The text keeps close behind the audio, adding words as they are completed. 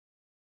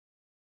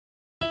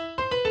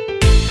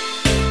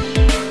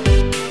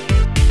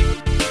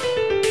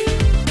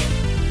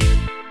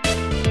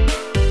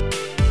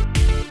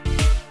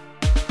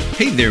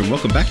Hey there, and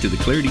welcome back to the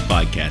Clarity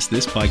Podcast.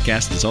 This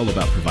podcast is all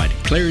about providing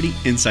clarity,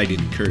 insight, and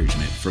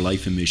encouragement for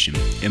life and mission.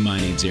 And my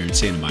name's Aaron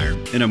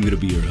Sandemeyer, and I'm going to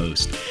be your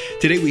host.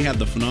 Today we have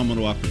the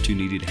phenomenal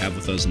opportunity to have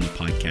with us on the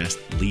podcast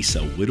Lisa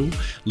Whittle.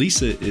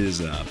 Lisa is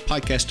a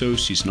podcast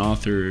host, she's an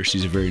author,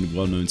 she's a very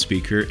well-known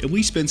speaker, and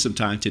we spent some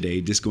time today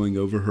just going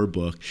over her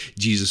book,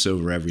 Jesus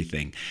Over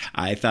Everything.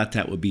 I thought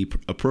that would be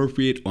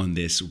appropriate on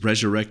this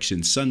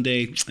Resurrection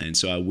Sunday, and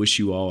so I wish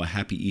you all a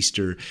happy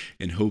Easter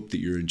and hope that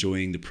you're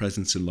enjoying the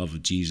presence and love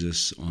of Jesus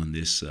on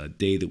this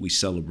day that we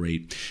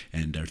celebrate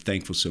and are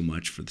thankful so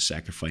much for the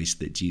sacrifice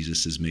that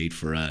Jesus has made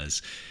for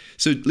us.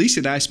 So Lisa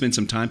and I spent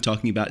some time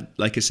talking about,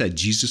 like I said,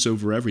 Jesus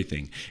over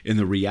everything. And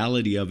the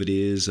reality of it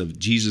is of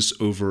Jesus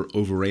over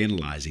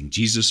analyzing,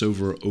 Jesus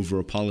over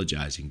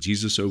apologizing,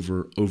 Jesus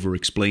over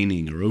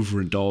explaining or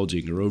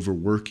overindulging or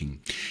overworking,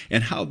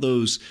 and how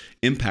those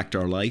impact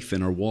our life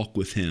and our walk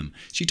with Him.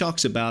 She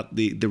talks about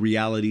the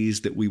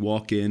realities that we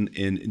walk in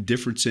and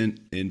difference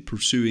in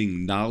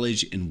pursuing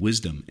knowledge and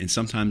wisdom. And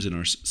sometimes in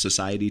our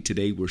society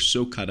today, we're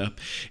so caught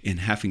up in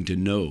having to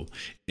know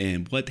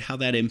and how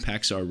that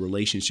impacts our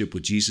relationship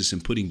with Jesus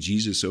and putting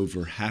Jesus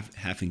over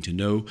having to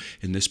know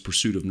in this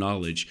pursuit of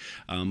knowledge,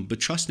 but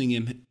trusting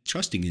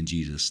in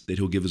Jesus, that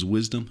He'll give us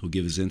wisdom, He'll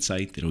give us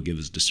insight, that He'll give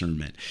us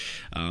discernment.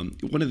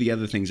 One of the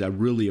other things I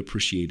really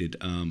appreciated,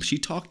 she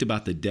talked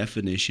about the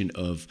definition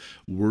of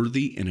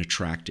worthy and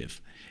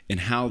attractive, and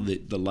how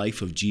the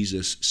life of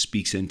Jesus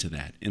speaks into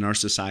that. In our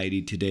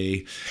society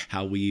today,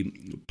 how we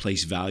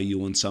place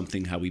value on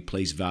something, how we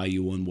place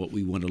value on what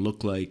we want to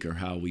look like or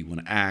how we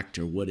want to act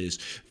or what is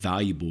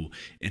valuable,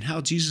 and how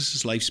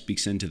Jesus' life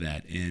speaks into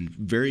that. And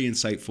very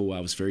insightful.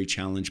 I was very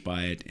challenged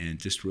by it and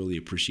just really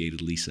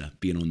appreciated Lisa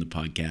being on the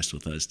podcast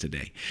with us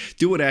today.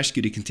 Do want to ask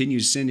you to continue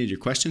to send in your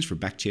questions for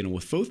Back Channel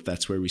with Foth.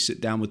 That's where we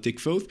sit down with Dick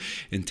Foth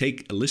and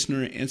take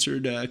listener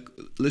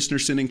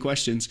sending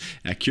questions,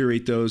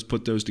 curate those,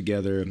 put those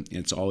together.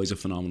 It's always a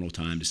phenomenal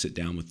time to sit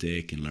down with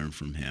Dick and learn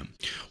from him.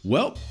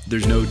 Well,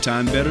 there's no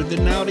time better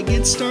than now to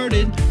get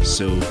started.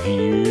 So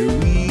here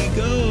we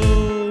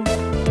go.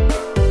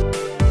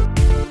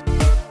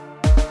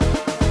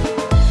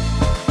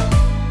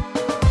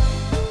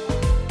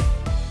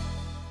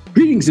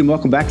 Greetings and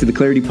welcome back to the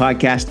Clarity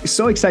Podcast.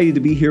 So excited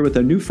to be here with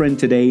a new friend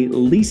today,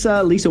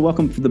 Lisa. Lisa,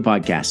 welcome to the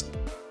podcast.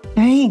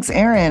 Thanks,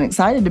 Aaron.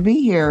 Excited to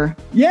be here.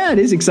 Yeah, it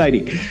is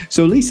exciting.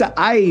 So, Lisa,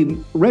 I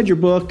read your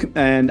book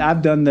and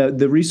I've done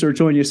the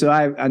research on you. So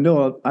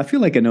I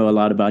feel like I know a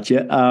lot about you.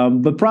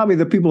 But probably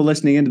the people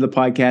listening into the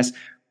podcast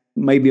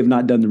maybe have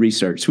not done the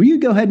research. Will you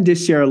go ahead and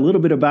just share a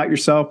little bit about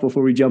yourself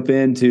before we jump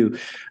into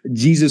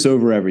Jesus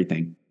Over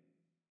Everything?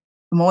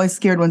 I'm always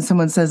scared when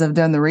someone says I've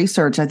done the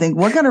research. I think,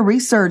 what kind of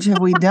research have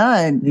we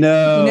done?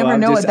 No, you never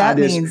know what that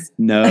means.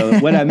 No,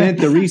 what I meant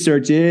the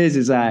research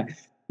is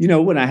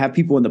when I have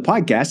people on the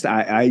podcast,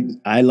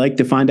 I like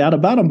to find out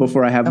about them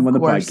before I have them on the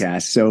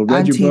podcast. So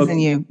read your book. I'm teasing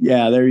you.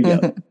 Yeah, there you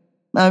go.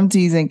 I'm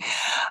teasing.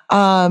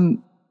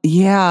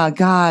 Yeah,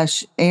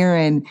 gosh,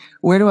 Aaron,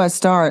 where do I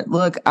start?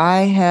 Look, I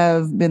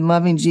have been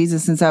loving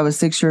Jesus since I was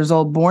 6 years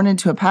old, born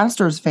into a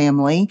pastor's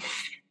family.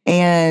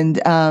 And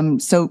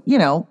so,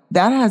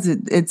 that has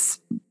its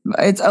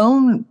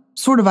own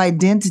sort of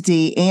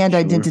identity and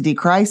identity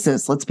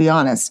crisis, let's be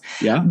honest.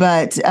 Yeah.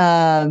 But,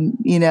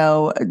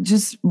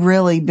 just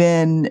really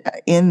been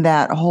in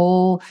that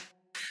whole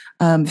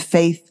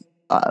faith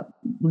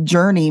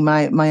journey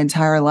my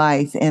entire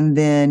life. And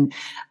then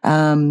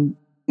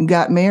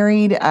got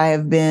married. I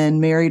have been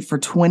married for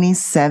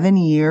 27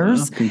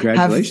 years. Wow,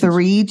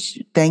 congratulations.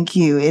 Thank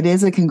you. It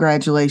is a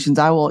congratulations.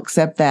 I will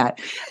accept that.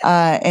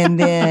 And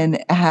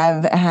then I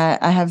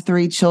have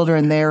 3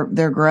 children.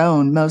 They're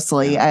grown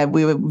mostly.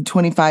 We have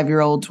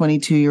 25-year-old,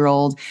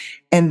 22-year-old,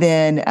 and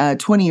then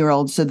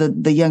 20-year-old. So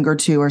the younger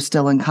 2 are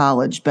still in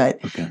college. But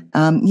okay.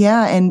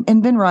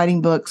 And been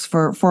writing books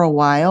for a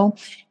while.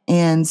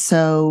 And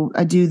so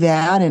I do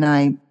that, and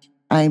I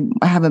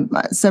have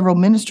several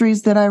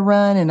ministries that I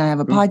run, and I have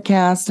a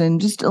podcast,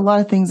 and just a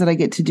lot of things that I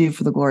get to do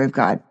for the glory of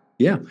God.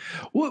 Yeah.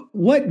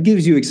 What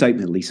gives you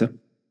excitement, Lisa?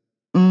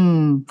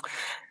 I'm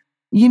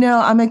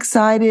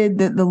excited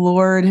that the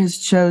Lord has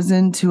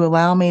chosen to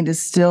allow me to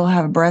still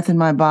have breath in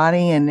my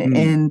body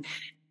and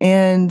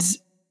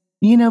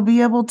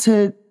be able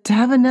to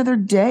have another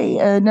day,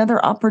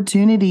 another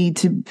opportunity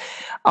to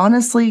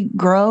honestly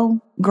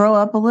grow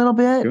up a little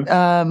bit,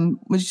 sure.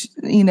 Which,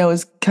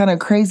 is kind of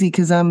crazy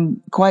because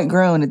I'm quite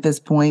grown at this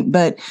point,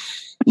 but,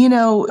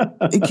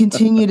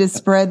 continue to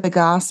spread the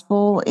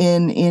gospel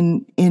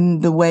in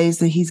the ways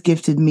that He's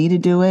gifted me to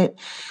do it.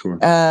 Sure.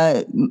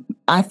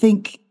 I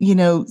think,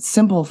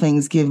 simple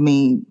things give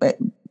me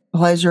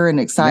pleasure and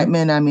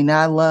excitement. Yeah. I mean,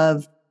 I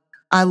love,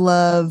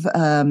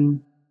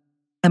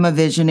 I'm a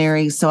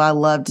visionary, so I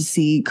love to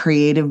see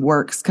creative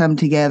works come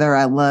together.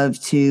 I love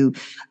to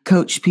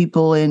coach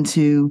people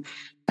into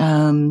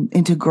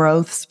into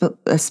growth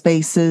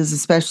spaces,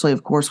 especially,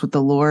 of course, with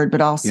the Lord, but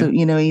also,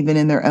 even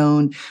in their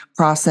own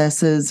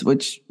processes,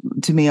 which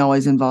to me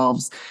always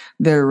involves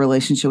their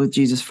relationship with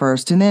Jesus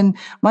first. And then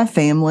my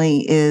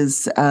family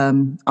is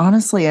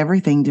honestly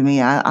everything to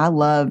me. I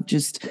love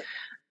just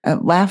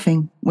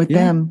laughing with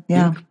them.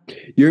 Yeah.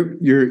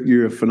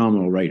 You're a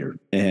phenomenal writer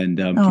and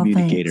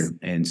communicator. Thanks.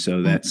 And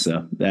so that's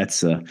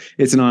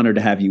it's an honor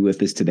to have you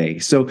with us today.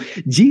 So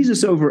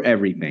Jesus over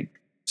everything.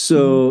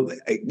 So,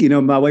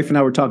 my wife and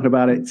I were talking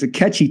about it. It's a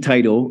catchy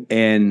title,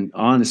 and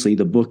honestly,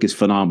 the book is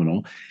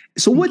phenomenal.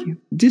 So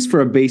just for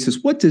a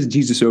basis, what does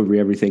Jesus over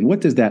everything? What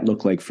does that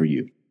look like for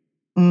you?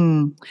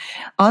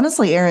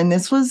 Honestly, Aaron,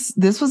 this was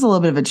a little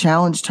bit of a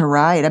challenge to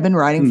write. I've been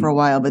writing for a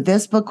while, but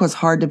this book was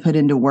hard to put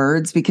into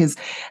words because,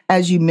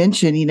 as you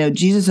mentioned,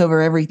 Jesus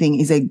over everything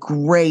is a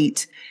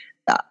great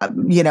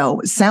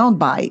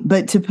soundbite,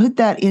 but to put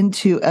that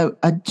into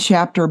a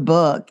chapter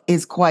book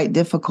is quite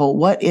difficult.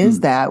 What is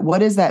that? What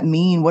does that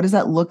mean? What does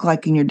that look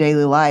like in your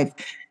daily life?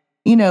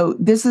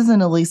 This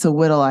isn't a Lisa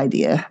Whittle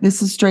idea.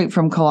 This is straight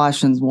from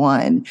Colossians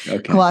 1.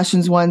 Okay.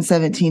 Colossians 1,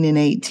 17 and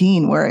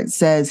 18, where it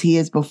says, he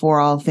is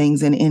before all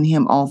things, and in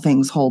him all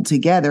things hold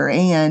together.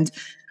 And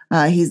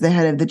he's the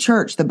head of the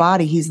church, the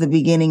body. He's the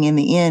beginning and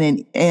the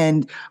end.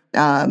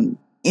 And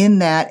in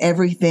that,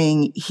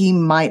 everything he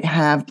might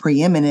have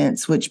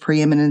preeminence, which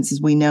preeminence,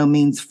 as we know,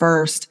 means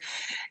first.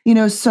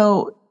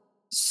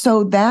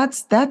 So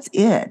that's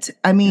it.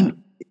 I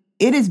mean,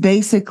 it is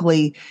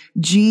basically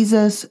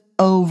Jesus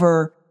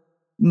over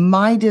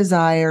my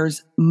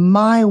desires,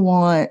 my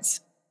wants,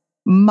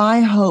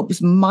 my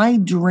hopes, my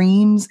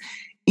dreams.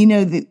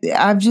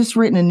 I've just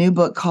written a new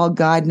book called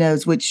God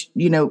Knows, which,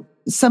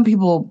 some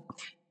people,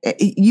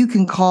 you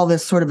can call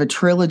this sort of a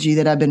trilogy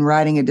that I've been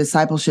writing, a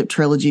discipleship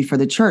trilogy for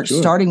the church,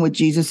 starting with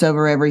Jesus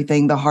over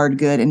everything, the hard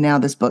good, and now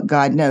this book,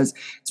 God Knows.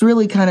 It's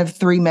really kind of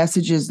three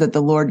messages that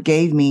the Lord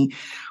gave me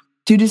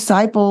to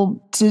disciple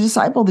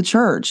the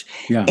church.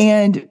 Yeah.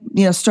 And,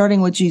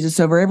 starting with Jesus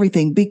over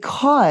everything,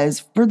 because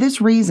for this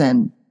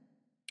reason,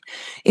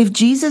 if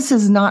Jesus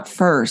is not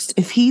first,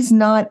 if he's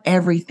not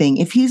everything,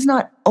 if he's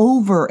not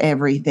over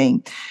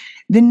everything,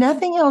 then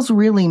nothing else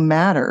really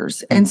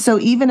matters. And so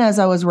even as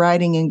I was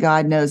writing in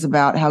God Knows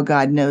about how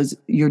God knows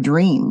your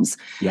dreams,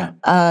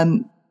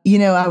 I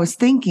was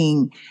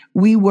thinking,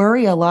 we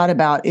worry a lot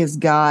about, is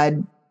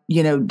God,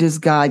 does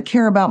God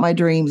care about my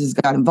dreams? Is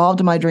God involved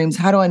in my dreams?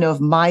 How do I know if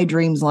my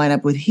dreams line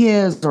up with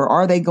his, or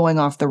are they going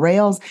off the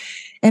rails?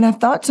 And I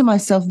thought to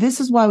myself, this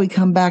is why we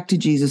come back to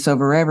Jesus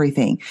over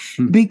everything.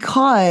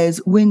 Because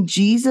when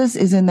Jesus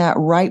is in that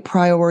right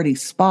priority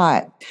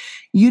spot,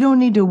 you don't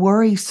need to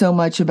worry so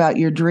much about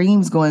your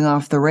dreams going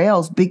off the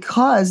rails,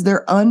 because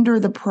they're under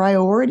the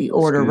priority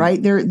order,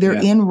 right? They're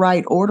in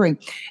right ordering.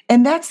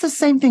 And that's the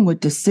same thing with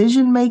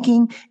decision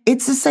making.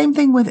 It's the same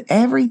thing with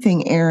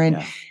everything, Aaron.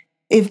 Yeah.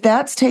 If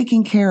that's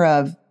taken care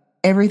of,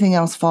 everything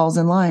else falls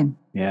in line.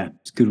 Yeah,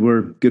 it's a good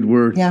word. Good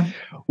word. Yeah.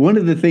 One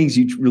of the things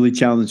you really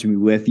challenged me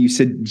with, you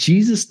said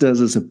Jesus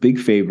does us a big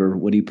favor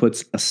when he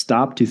puts a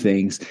stop to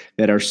things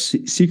that are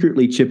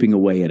secretly chipping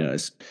away at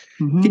us.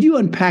 Mm-hmm. Could you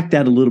unpack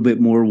that a little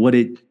bit more?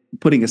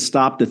 Putting a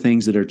stop to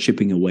things that are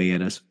chipping away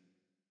at us?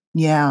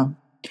 Yeah.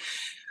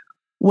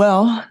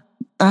 Well,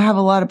 I have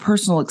a lot of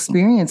personal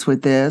experience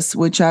with this,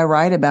 which I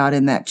write about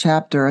in that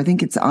chapter. I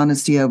think it's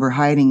Honesty Over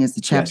Hiding is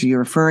the chapter you're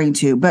referring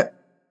to. But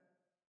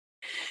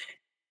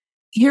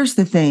here's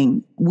the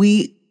thing.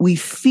 We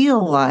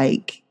feel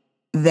like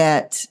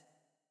that,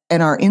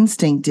 and our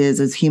instinct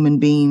is as human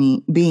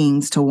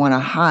beings to want to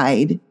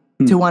hide,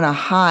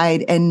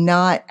 and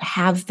not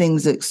have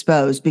things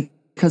exposed,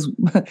 because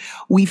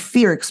we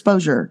fear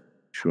exposure.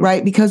 Sure.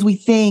 Right? Because we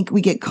think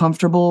we get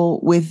comfortable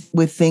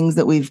with things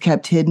that we've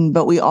kept hidden,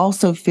 but we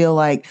also feel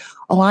like,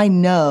 I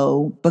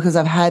know, because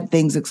I've had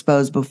things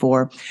exposed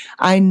before,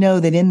 I know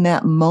that in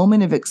that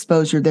moment of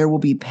exposure, there will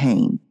be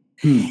pain.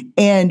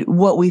 And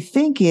what we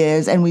think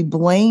is, and we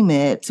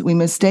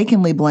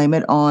mistakenly blame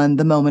it on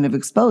the moment of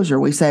exposure.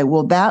 We say,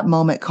 well, that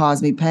moment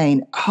caused me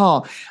pain.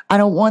 Oh, I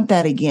don't want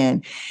that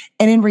again.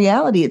 And in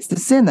reality, it's the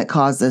sin that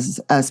causes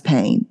us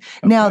pain.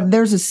 Okay. Now,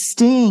 there's a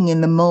sting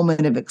in the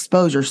moment of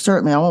exposure.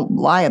 Certainly, I won't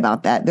lie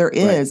about that. There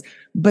is. Right.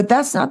 But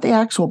that's not the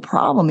actual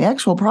problem. The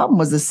actual problem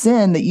was the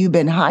sin that you've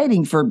been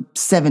hiding for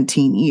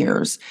 17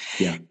 years.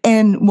 Yeah.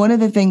 And one of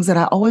the things that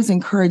I always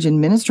encourage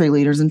in ministry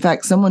leaders, in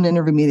fact, someone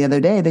interviewed me the other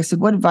day, they said,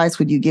 what advice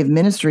would you give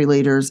ministry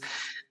leaders,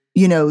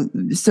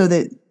 so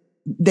that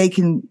they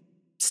can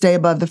stay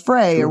above the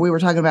fray? Sure. Or we were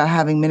talking about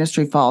having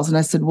ministry falls. And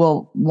I said,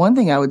 well, one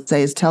thing I would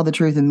say is tell the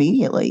truth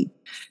immediately.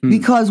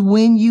 Because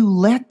when you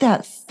let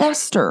that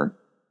fester,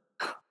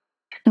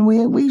 and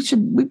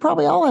we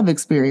probably all have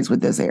experience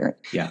with this, Aaron.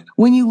 Yeah.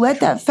 When you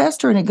let that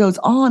fester and it goes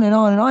on and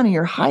on and on, and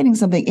you're hiding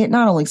something, it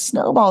not only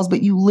snowballs,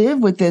 but you live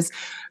with this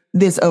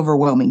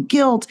overwhelming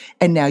guilt,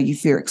 and now you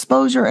fear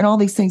exposure and all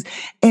these things.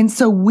 And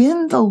so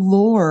when the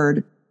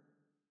Lord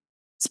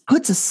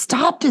puts a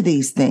stop to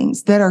these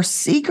things that are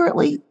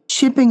secretly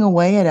chipping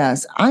away at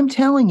us. I'm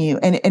telling you.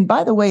 And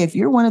by the way, if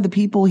you're one of the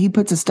people he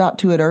puts a stop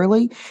to it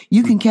early,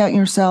 you can count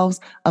yourselves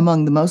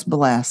among the most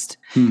blessed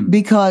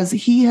because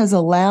he has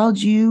allowed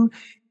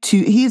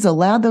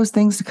those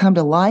things to come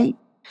to light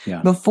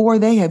before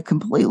they have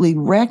completely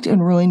wrecked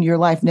and ruined your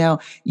life. Now,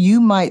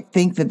 you might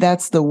think that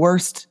that's the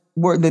worst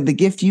the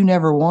gift you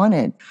never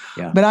wanted.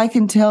 Yeah. But I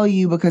can tell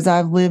you, because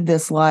I've lived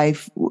this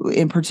life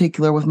in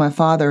particular with my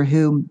father,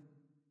 who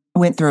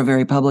went through a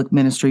very public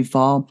ministry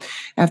fall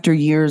after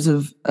years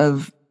of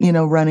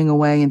running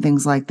away and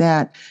things like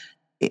that.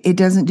 It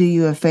doesn't do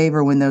you a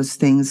favor when those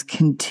things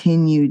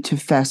continue to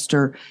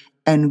fester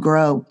and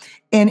grow.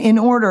 And in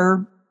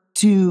order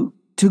to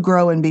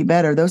grow and be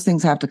better, those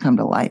things have to come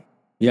to light.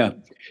 Yeah.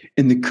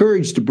 And the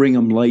courage to bring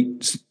them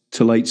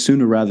to light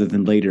sooner rather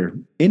than later.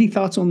 Any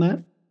thoughts on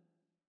that?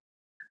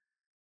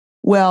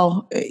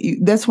 Well,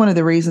 that's one of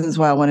the reasons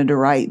why I wanted to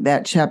write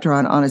that chapter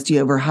on honesty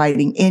over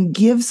hiding and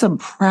give some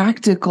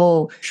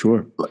practical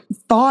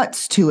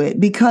thoughts to it.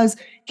 Because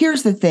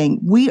here's the thing,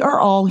 we are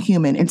all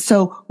human. And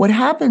so what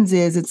happens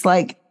is, it's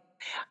like,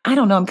 I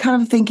don't know, I'm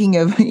kind of thinking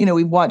of,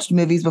 we've watched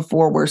movies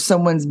before where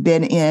someone's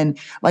been in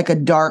like a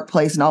dark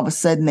place and all of a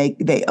sudden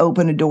they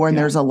open a door and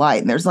there's a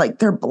light and there's like,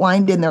 they're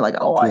blinded and they're like,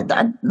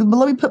 let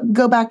me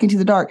go back into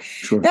the dark.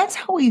 That's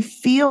how we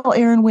feel,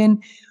 Aaron,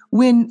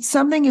 when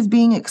something is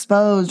being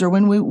exposed, or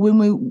when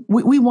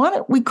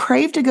we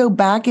crave to go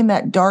back in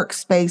that dark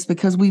space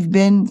because we've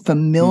been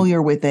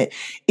familiar with it.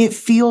 It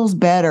feels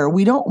better.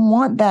 We don't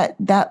want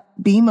that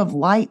beam of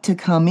light to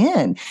come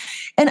in.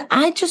 And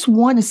I just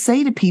want to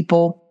say to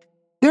people,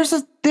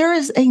 there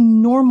is a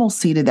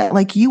normalcy to that.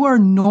 Like, you are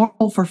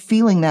normal for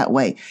feeling that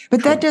way,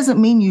 but that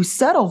doesn't mean you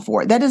settle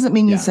for it. That doesn't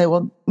mean you say,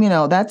 well,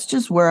 that's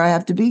just where I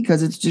have to be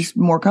because it's just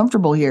more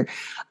comfortable here.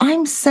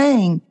 I'm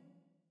saying,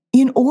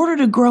 in order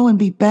to grow and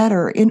be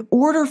better, in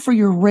order for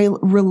your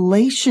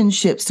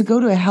relationships to go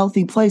to a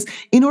healthy place,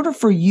 in order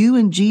for you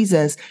and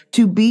Jesus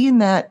to be in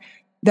that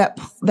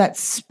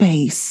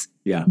space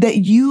that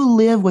you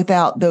live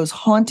without those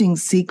haunting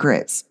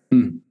secrets,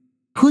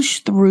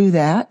 push through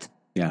that.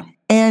 Yeah.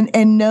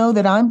 And know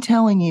that I'm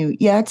telling you,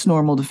 it's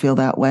normal to feel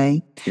that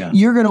way. Yeah.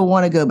 You're going to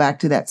want to go back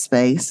to that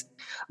space,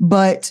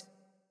 but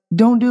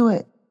don't do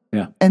it.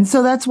 Yeah. And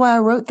so that's why I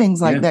wrote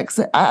things like that.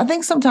 'Cause I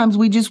think sometimes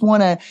we just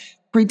want to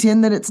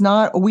pretend that it's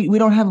not. We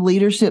don't have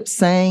leadership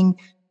saying,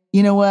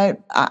 you know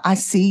what, I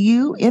see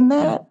you in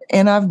that,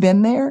 and I've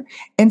been there.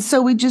 And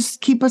so we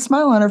just keep a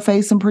smile on our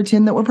face and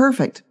pretend that we're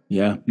perfect.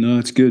 Yeah, no,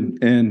 it's good.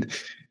 And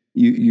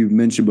you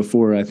mentioned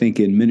before, I think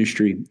in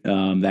ministry,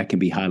 that can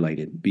be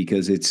highlighted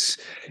because it's,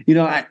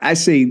 I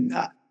say,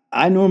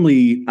 I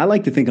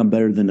like to think I'm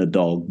better than a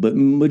dog, but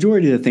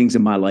majority of the things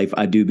in my life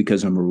I do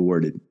because I'm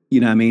rewarded, you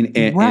know what I mean?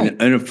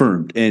 And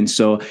affirmed. And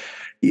so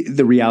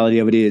the reality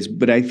of it is,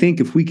 but I think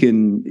if we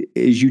can,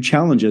 as you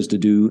challenge us to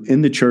do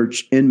in the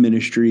church, in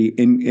ministry,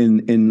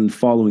 in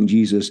following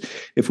Jesus,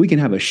 if we can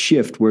have a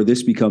shift where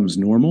this becomes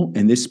normal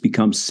and this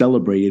becomes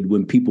celebrated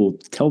when people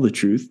tell the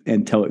truth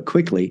and tell it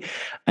quickly,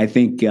 I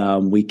think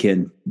we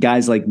can,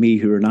 guys like me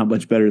who are not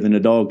much better than a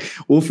dog,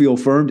 will feel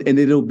affirmed, and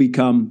it'll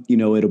become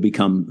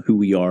who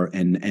we are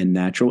and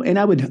natural. And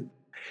I would,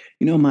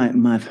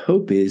 my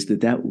hope is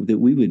that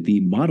we would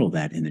model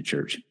that in the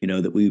church,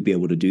 that we would be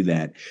able to do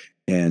that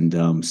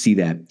and see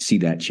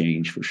that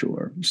change for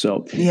sure.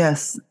 So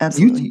yes,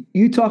 absolutely.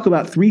 You talk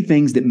about 3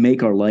 things that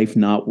make our life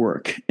not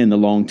work in the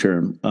long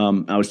term.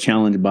 I was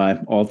challenged by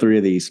all 3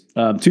 of these.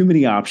 Too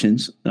many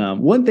options.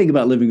 One thing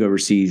about living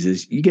overseas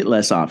is you get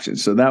less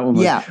options. So that one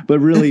was, but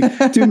really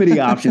too many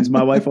options.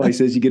 My wife always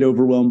says you get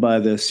overwhelmed by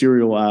the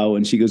cereal aisle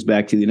when she goes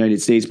back to the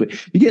United States, but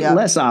you get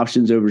less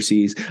options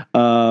overseas.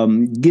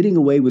 Getting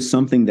away with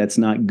something that's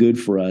not good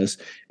for us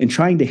and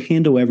trying to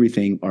handle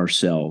everything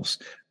ourselves.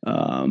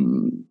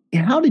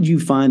 How did you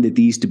find that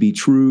these to be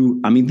true?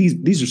 I mean,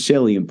 these are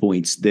salient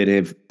points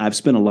that I've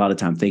spent a lot of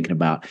time thinking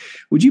about.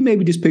 Would you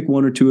maybe just pick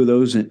 1 or 2 of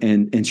those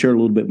and share a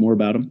little bit more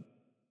about them?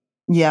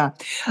 Yeah,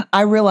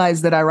 I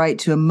realize that I write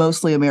to a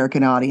mostly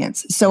American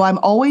audience. So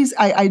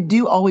I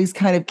do always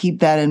kind of keep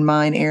that in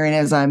mind, Aaron,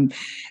 as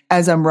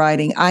I'm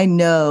writing. I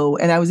know,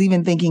 and I was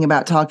even thinking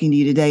about talking to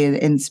you today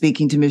and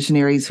speaking to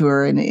missionaries who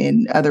are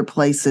in other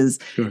places,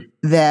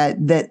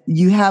 that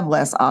you have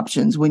less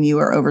options when you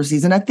are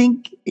overseas. And I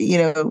think,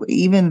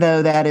 even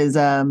though that is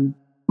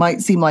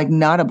might seem like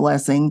not a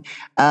blessing,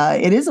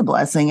 it is a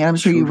blessing. And I'm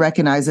sure you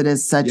recognize it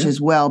as such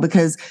as well,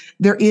 because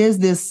there is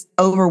this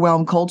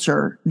overwhelmed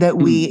culture that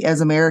we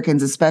as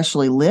Americans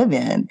especially live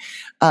in.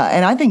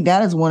 And I think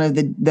that is one of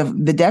the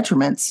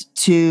detriments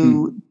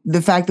to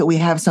the fact that we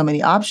have so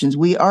many options.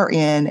 We are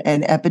in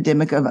an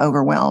epidemic of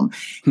overwhelm.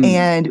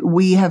 And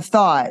we have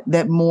thought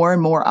that more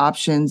and more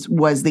options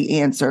was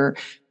the answer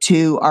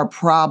to our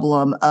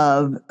problem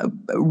of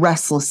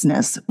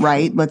restlessness,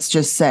 right? Let's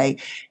just say.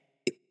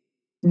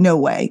 No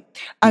way.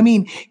 I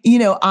mean,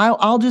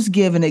 I'll just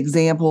give an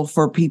example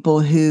for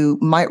people who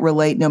might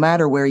relate no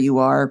matter where you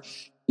are.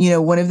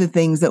 One of the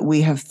things that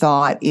we have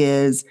thought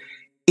is,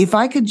 if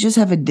I could just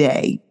have a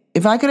day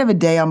if I could have a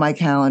day on my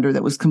calendar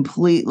that was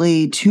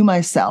completely to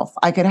myself,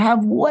 I could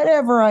have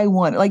whatever I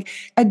want, like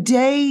a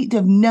day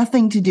of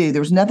nothing to do.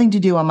 There was nothing to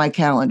do on my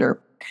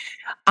calendar.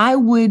 I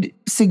would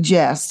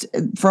suggest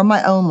from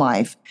my own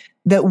life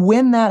that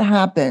when that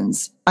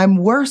happens, I'm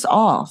worse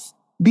off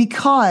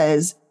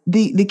because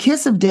the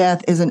kiss of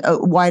death is a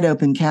wide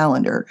open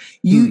calendar.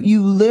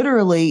 You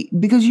literally,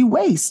 because you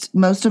waste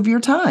most of your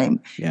time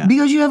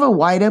because you have a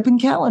wide open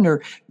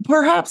calendar.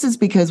 Perhaps it's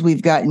because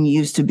we've gotten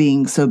used to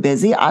being so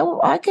busy.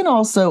 I can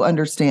also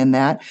understand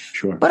that.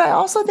 Sure. But I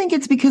also think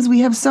it's because we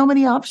have so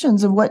many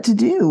options of what to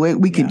do.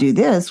 We could do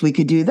this, we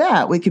could do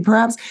that, we could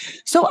perhaps.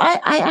 So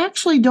I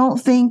actually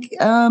don't think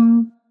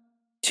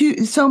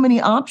so many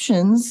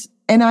options.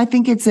 And I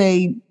think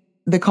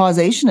the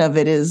causation of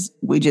it is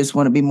we just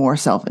want to be more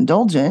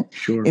self-indulgent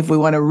if we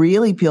want to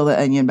really peel the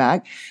onion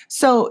back.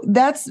 So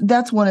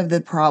that's one of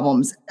the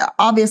problems.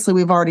 Obviously,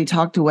 we've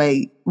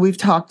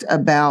talked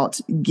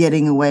about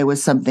getting away with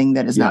something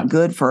that is not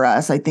good for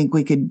us. I think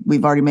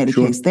we've already made a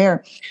case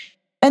there.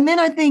 And then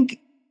I think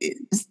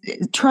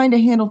trying to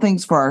handle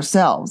things for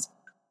ourselves.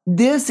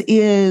 This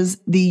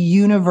is the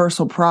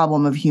universal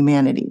problem of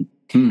humanity.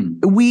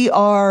 We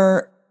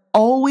are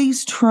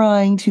always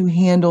trying to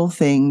handle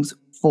things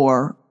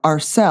for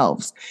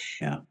ourselves.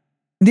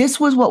 This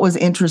was what was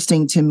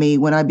interesting to me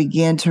when I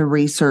began to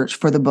research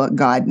for the book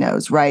God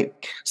Knows, right?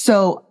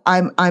 So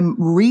I'm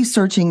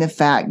researching the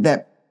fact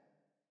that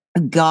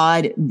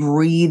God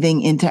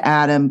breathing into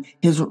Adam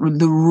the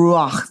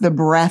ruach, the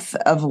breath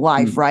of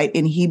life, right?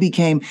 And he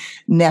became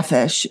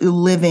nephesh,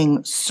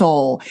 living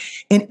soul.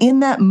 And in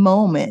that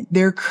moment,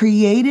 there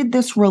created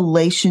this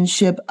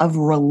relationship of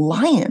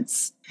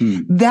reliance.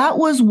 That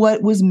was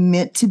what was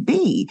meant to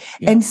be.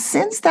 And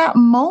since that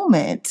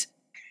moment,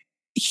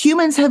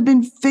 humans have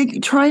been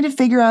trying to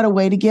figure out a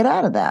way to get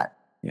out of that.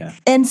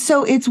 And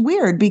so it's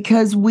weird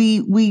because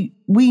we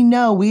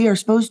know we are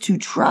supposed to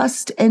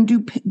trust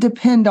and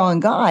depend on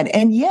God.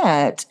 And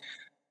yet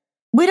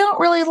we don't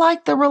really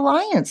like the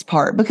reliance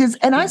part because,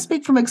 and I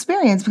speak from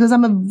experience because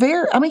I'm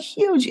a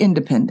huge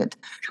independent.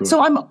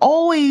 So I'm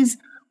always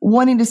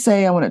wanting to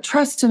say, I want to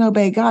trust and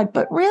obey God,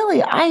 but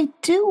really I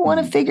do want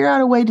to figure out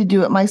a way to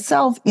do it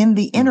myself in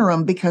the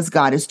interim because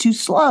God is too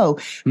slow,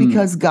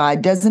 because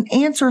God doesn't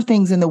answer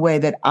things in the way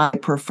that I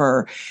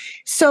prefer.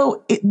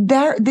 So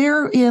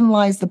therein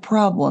lies the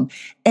problem.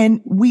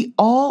 And we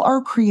all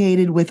are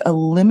created with a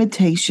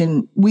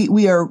limitation.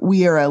 We are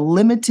a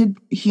limited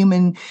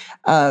human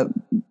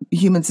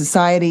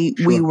society.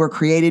 We were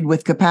created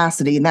with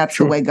capacity, and that's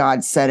the way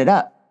God set it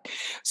up.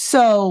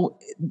 So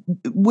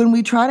when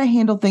we try to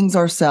handle things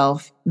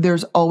ourselves,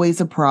 there's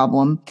always a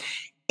problem.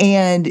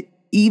 And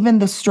even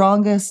the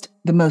strongest,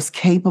 the most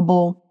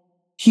capable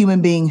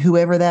human being,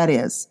 whoever that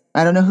is,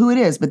 I don't know who it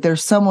is, but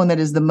there's someone that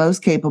is the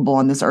most capable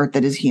on this earth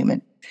that is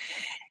human.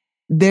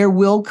 There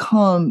will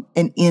come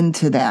an end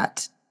to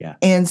that.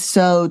 And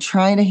so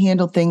trying to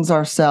handle things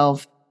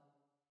ourselves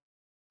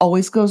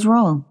always goes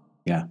wrong.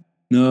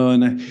 No,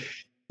 and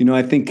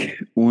I think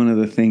one of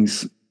the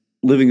things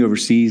living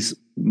overseas,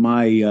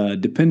 my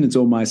dependence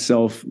on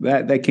myself,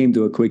 that came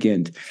to a quick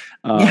end.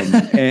 But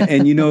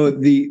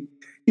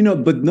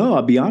no,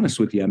 I'll be honest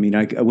with you. I mean,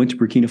 I went to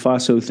Burkina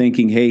Faso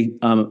thinking, hey,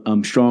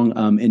 I'm strong,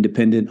 I'm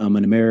independent, I'm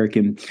an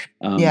American.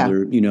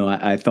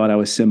 I thought I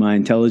was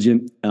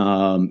semi-intelligent,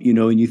 and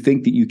you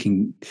think that you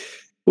can.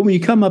 But when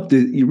you come up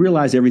you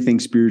realize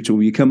everything's spiritual.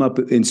 When you come up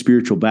in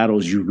spiritual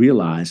battles, you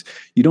realize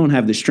you don't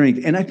have the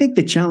strength. And I think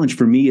the challenge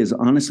for me is,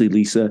 honestly,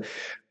 Lisa,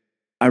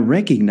 I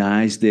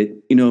recognize that,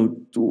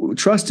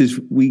 trust is,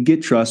 we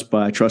get trust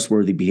by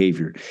trustworthy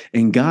behavior,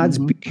 and God's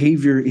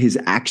behavior, his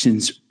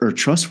actions are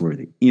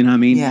trustworthy. You know what I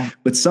mean?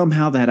 But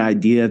somehow that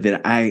idea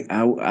that I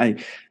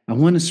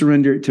want to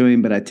surrender it to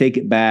him, but I take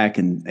it back.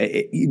 And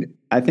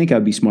I think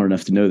I'd be smart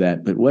enough to know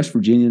that, but West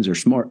Virginians are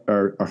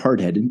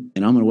hard-headed,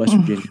 and I'm a West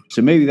Virginian.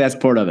 So maybe that's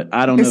part of it.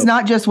 I don't know. It's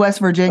not just West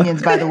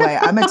Virginians, by the way.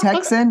 I'm a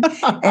Texan,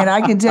 and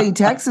I can tell you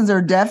Texans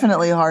are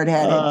definitely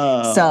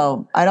hard-headed.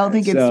 So I don't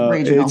think it's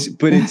regional.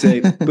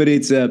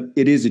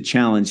 It is a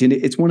challenge. And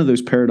it's one of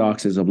those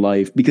paradoxes of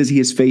life, because he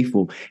is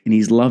faithful and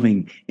he's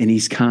loving and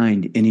he's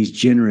kind and he's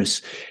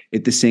generous.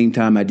 At the same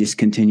time, I just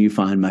continue to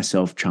find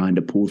myself trying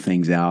to pull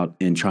things out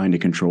and trying to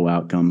control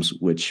outcomes,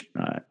 which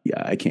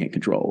I can't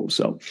control.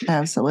 So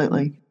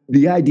absolutely.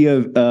 The idea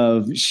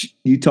of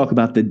you talk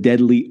about the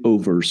deadly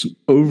overs,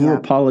 over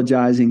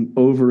apologizing,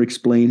 over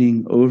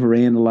explaining, over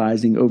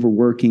analyzing,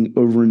 overworking,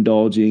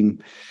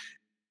 overindulging.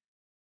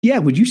 Yeah.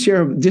 Would you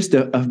share just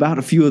about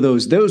a few of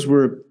those? Those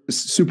were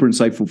super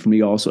insightful for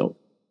me also.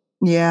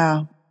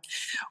 Yeah.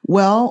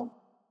 Well,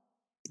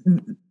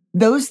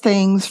 those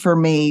things for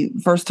me,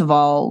 first of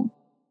all,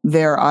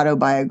 they're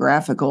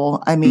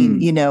autobiographical. I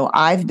mean,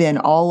 I've been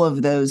all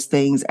of those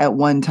things at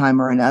one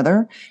time or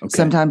another. Okay.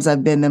 Sometimes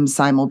I've been them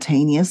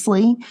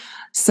simultaneously.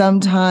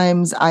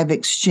 Sometimes I've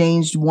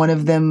exchanged one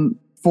of them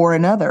for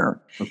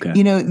another. Okay.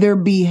 They're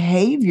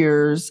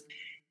behaviors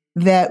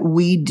that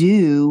we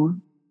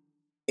do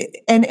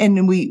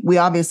and we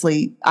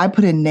obviously, I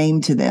put a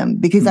name to them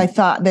because I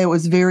thought that it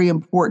was very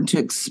important to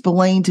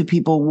explain to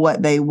people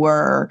what they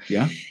were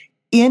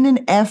in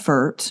an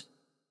effort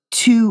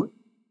to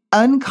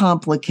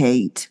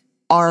uncomplicate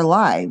our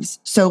lives.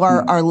 So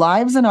our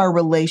lives and our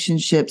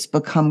relationships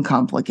become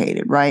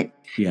complicated, right?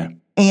 Yeah.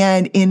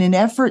 And in an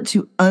effort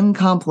to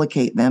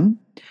uncomplicate them,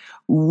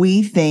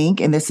 we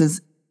think, and this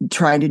is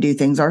trying to do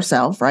things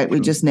ourselves, right? We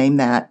just name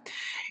that.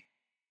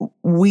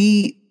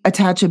 We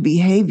attach a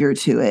behavior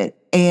to it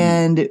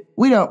and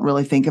we don't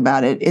really think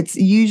about it. It's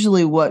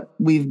usually what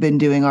we've been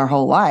doing our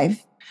whole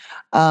life.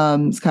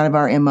 It's kind of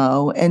our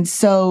MO. And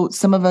so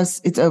some of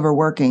us, it's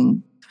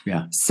overworking.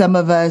 Yeah. Some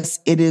of us,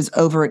 it is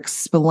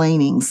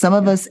over-explaining. Some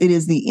of us, it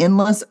is the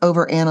endless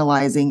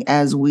over-analyzing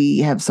as we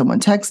have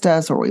someone text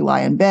us or we lie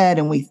in bed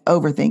and we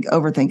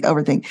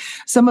overthink.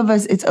 Some of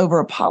us, it's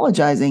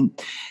over-apologizing.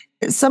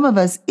 Some of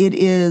us, it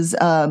is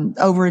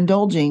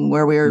overindulging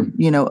where we're,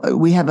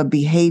 we have a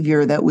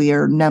behavior that we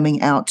are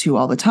numbing out to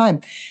all the time.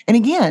 And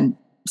again,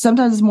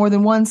 sometimes it's more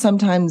than one.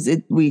 Sometimes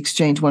we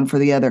exchange one for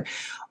the other.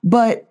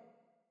 But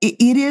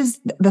it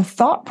is the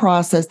thought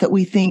process that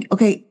we think,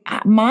 okay,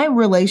 my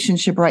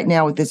relationship right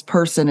now with this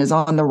person is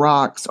on the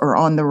rocks or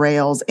on the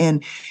rails.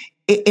 And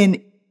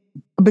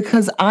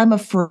because I'm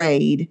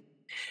afraid,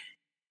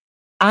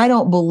 I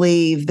don't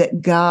believe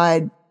that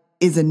God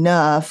is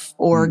enough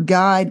or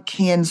God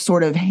can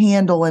sort of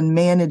handle and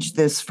manage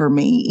this for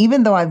me,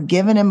 even though I've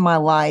given him my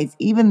life,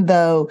 even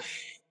though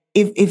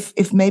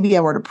if maybe I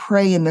were to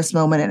pray in this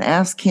moment and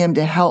ask him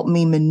to help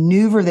me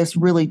maneuver this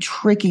really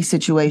tricky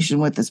situation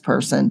with this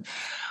person,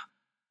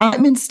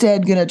 I'm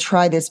instead going to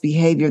try this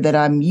behavior that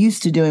I'm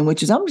used to doing,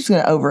 which is I'm just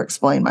going to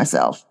over-explain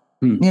myself.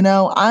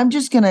 I'm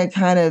just going to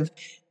kind of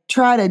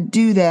try to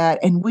do that.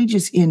 And we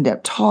just end up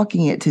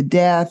talking it to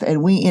death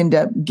and we end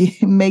up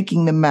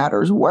making the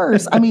matters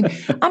worse. I mean,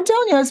 I'm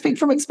telling you, I speak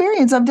from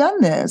experience. I've done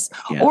this.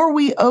 Or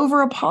we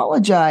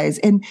over-apologize.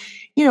 And,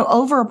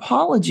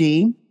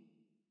 over-apology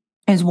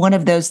is one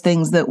of those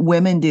things that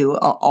women do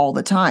all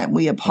the time.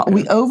 We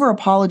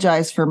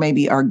over-apologize for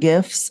maybe our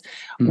gifts.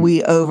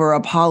 We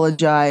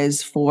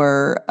over-apologize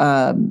for,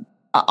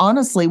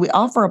 honestly, we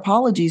offer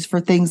apologies for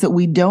things that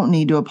we don't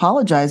need to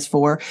apologize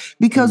for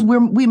because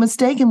we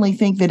mistakenly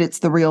think that it's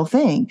the real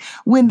thing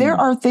when there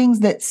are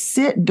things that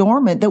sit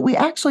dormant that we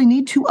actually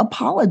need to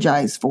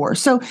apologize for.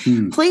 So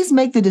please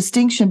make the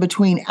distinction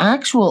between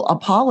actual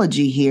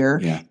apology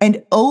here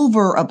and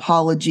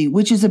over-apology,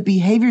 which is a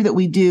behavior that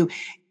we do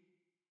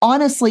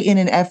honestly in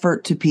an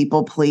effort to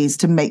people please,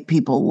 to make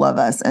people love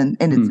us. And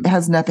it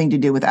has nothing to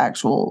do with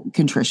actual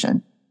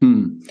contrition.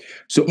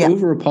 So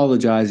over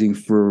apologizing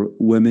for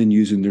women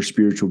using their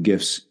spiritual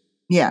gifts.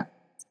 Yeah.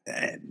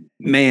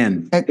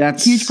 Man,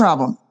 that's huge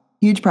problem.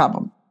 Huge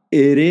problem.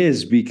 It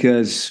is,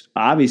 because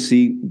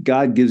obviously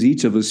God gives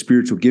each of us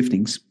spiritual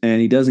giftings and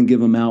he doesn't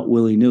give them out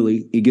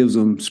willy-nilly. He gives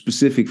them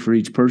specific for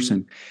each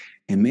person.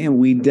 And man,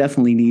 we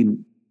definitely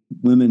need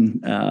women.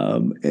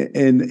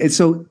 And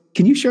so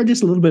can you share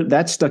just a little bit?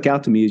 That stuck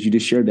out to me as you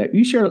just shared that.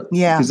 You share,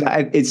 because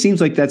it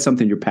seems like that's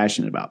something you're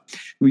passionate about.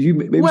 Will you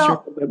maybe share a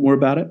little bit more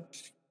about it?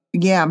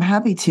 Yeah, I'm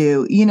happy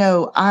to.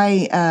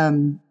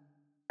 The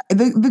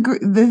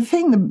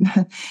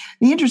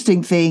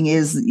interesting thing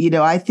is,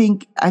 I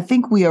think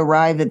we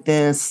arrive at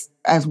this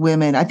as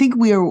women. I think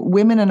we are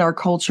women in our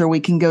culture. We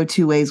can go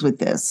two ways with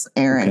this,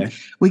 Aaron. Okay.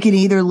 We can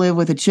either live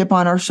with a chip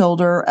on our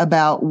shoulder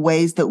about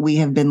ways that we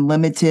have been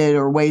limited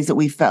or ways that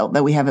we felt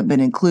that we haven't been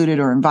included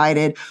or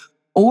invited.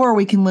 Or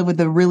we can live with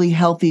a really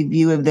healthy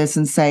view of this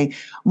and say,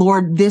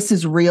 Lord, this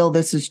is real.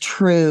 This is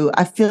true.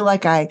 I feel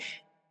like I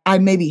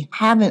maybe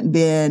haven't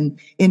been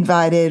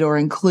invited or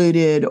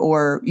included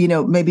or,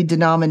 maybe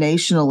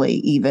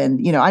denominationally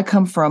even. I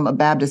come from a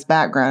Baptist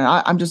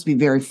background. I'm just be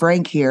very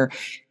frank here.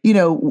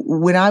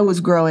 When I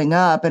was growing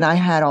up and I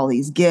had all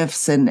these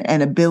gifts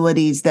and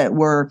abilities that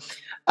were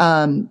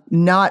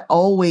not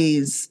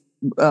always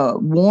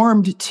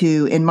warmed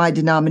to in my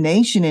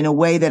denomination in a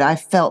way that I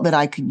felt that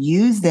I could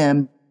use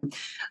them,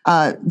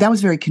 that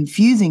was very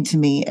confusing to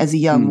me as a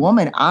young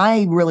woman.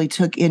 I really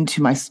took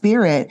into my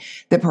spirit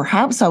that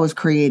perhaps I was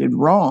created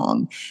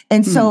wrong.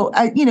 And so,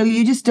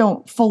 you just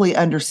don't fully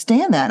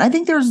understand that. And I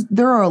think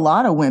there are a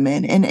lot of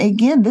women. And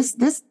again,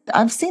 this,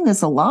 I've seen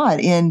this a lot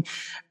in,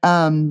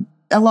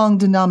 along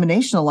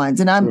denominational lines.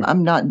 And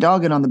I'm not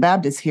dogging on the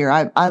Baptists here.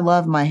 I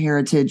love my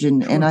heritage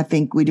and I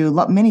think we do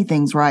many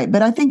things right.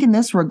 But I think in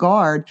this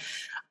regard,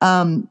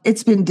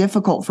 it's been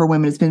difficult for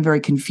women. It's been very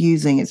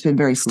confusing. It's been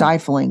very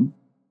stifling.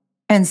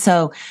 And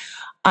so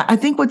I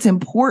think what's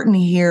important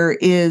here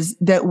is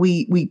that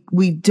we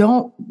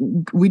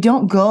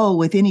don't go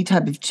with any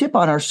type of chip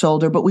on our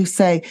shoulder, but we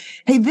say,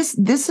 hey, this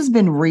has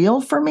been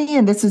real for me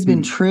and this has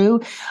been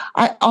true.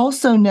 I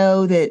also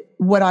know that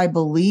what I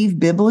believe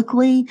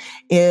biblically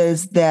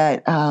is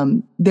that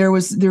there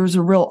was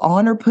a real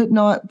honor put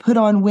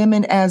on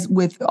women as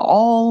with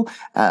all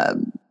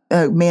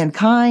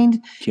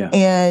mankind. Yeah.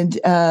 And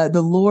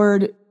the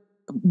Lord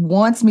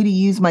wants me to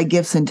use my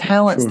gifts and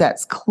talents. Sure.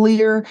 That's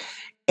clear.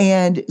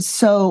 And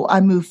so I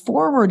move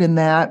forward in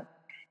that.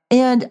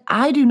 And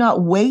I do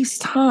not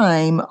waste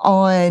time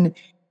on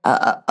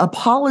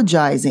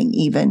apologizing,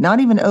 not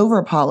even over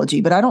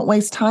apology, but I don't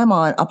waste time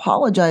on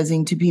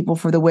apologizing to people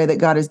for the way that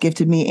God has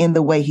gifted me and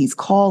the way He's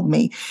called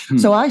me.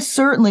 So I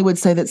certainly would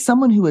say that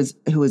someone who is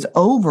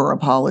over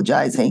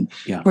apologizing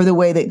for the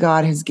way that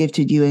God has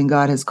gifted you and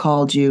God has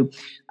called you,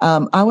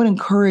 I would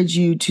encourage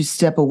you to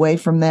step away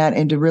from that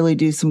and to really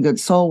do some good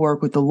soul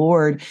work with the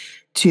Lord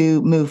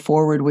to move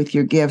forward with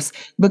your gifts,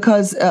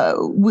 because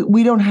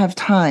we don't have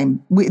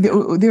time.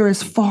 There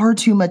is far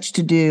too much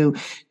to do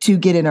to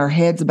get in our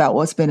heads about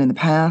what's been in the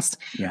past,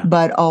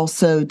 but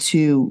also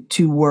to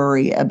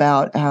worry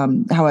about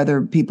how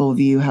other people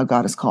view how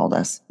God has called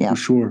us. Yeah, for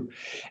sure.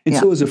 And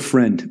so as a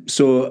friend,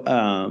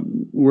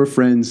 we're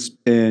friends,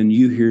 and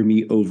you hear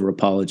me over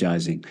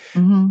apologizing.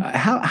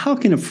 How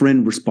can a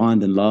friend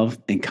respond in love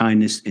and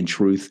kindness and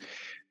truth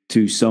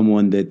to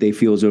someone that they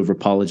feel is over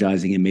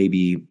apologizing and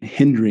maybe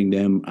hindering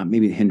them?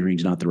 Maybe hindering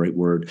is not the right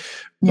word,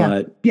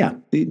 but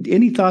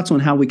any thoughts on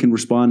how we can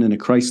respond in a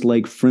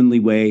Christ-like, friendly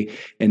way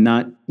and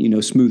not,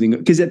 smoothing?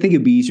 Because I think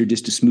it'd be easier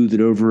just to smooth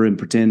it over and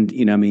pretend,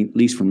 at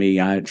least for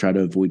me, I try to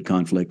avoid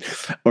conflict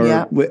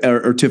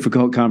or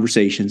difficult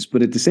conversations.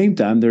 But at the same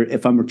time,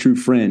 if I'm a true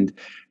friend,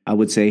 I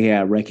would say, hey,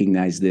 I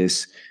recognize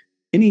this.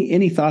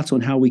 Any thoughts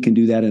on how we can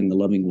do that in a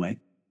loving way?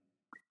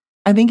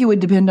 I think it would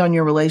depend on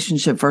your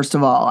relationship, first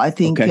of all. I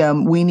think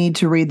we need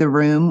to read the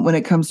room when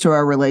it comes to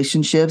our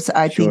relationships.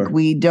 I think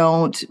we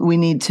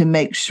need to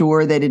make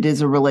sure that it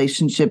is a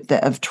relationship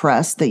of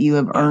trust, that you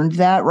have earned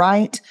that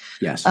right.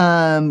 Yes.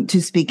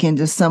 To speak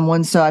into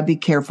someone. So I'd be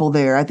careful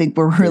there. I think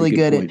we're really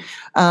good at,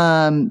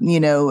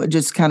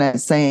 just kind of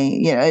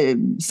saying,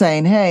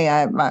 hey,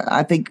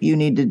 I think you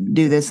need to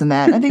do this and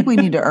that. I think we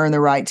need to earn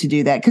the right to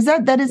do that, because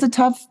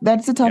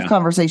that's a tough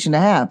conversation to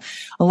have.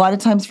 A lot of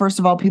times, first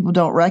of all, people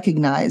don't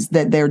recognize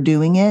that they're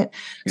doing it.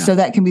 So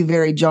that can be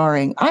very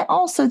jarring. I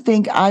also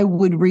think I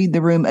would read the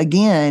room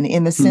again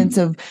in the sense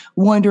of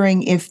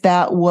wondering if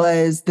that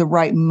was the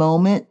right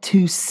moment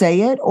to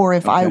say it, or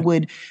if I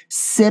would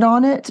sit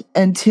on it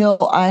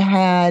until I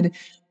had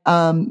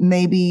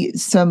maybe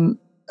some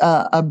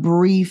a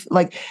brief,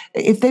 like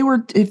if they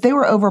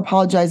were over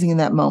apologizing in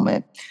that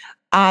moment,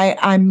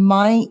 I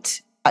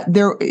might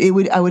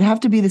I would have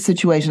to be the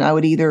situation. I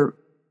would either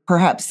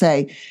perhaps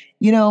say,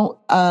 you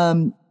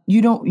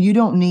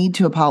don't need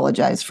to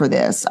apologize for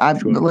this.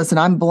 Listen,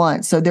 I'm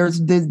blunt. So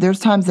there's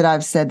times that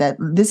I've said that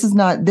this is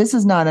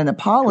not an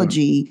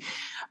apology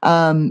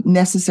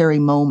necessary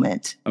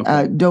moment.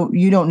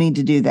 You don't need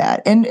to do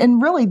that.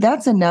 And really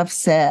that's enough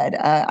said.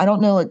 I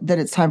don't know that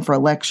it's time for a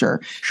lecture.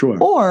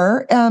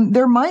 Or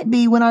there might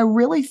be, when I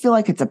really feel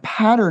like it's a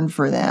pattern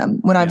for them,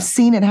 when I've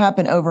seen it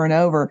happen over and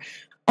over,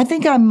 I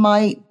think I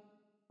might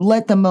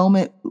let the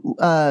moment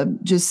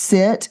just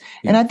sit.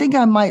 And I think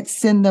I might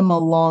send them a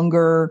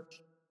longer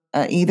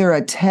either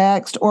a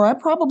text, or I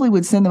probably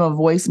would send them a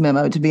voice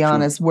memo, to be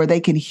honest, where they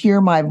can hear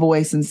my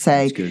voice and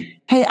say,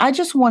 hey, I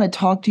just want to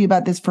talk to you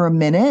about this for a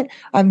minute.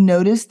 I've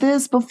noticed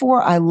this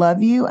before. I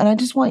love you. And I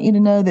just want you to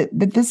know that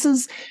this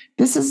is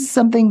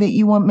something that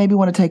you maybe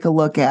want to take a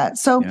look at.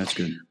 So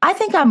I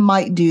think I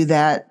might do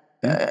that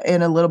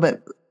in a little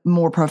bit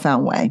more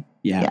profound way.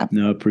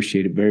 No, I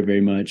appreciate it very, very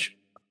much.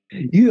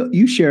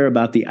 You share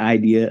about the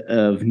idea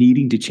of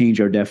needing to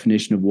change our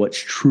definition of what's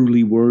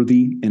truly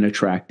worthy and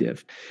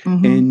attractive.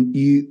 And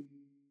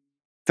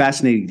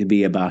fascinating to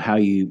me about how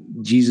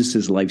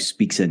Jesus's life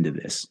speaks into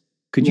this.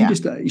 Could you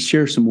just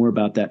share some more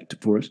about that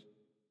for us?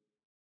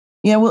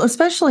 Yeah, well,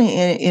 especially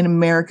in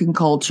American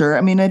culture.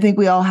 I mean, I think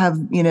we all have,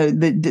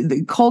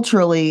 the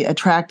culturally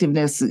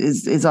attractiveness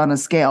is on a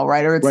scale,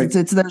 right? Or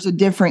there's a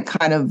different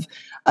kind of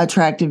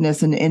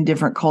attractiveness in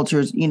different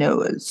cultures.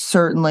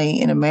 Certainly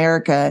in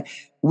America,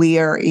 we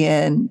are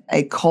in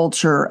a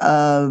culture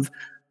of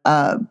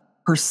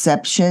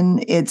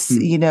perception. It's,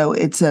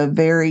 it's a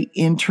very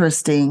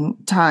interesting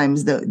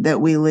times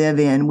that we live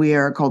in. We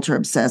are a culture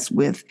obsessed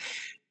with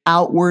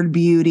outward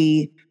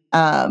beauty.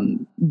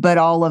 But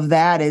all of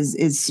that is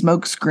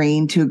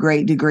smokescreen to a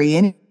great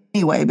degree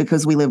anyway,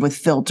 because we live with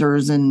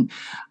filters, and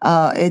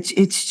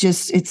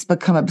it's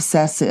become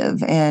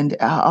obsessive, and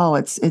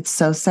it's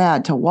so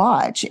sad to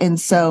watch. And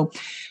so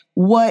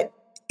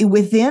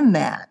within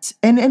that,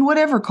 and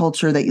whatever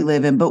culture that you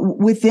live in, but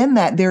within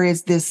that, there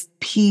is this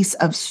piece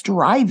of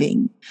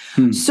striving.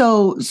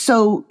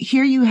 So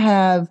here you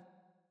have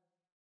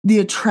the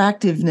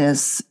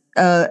attractiveness,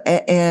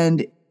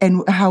 and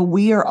how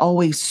we are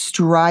always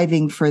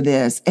striving for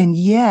this. And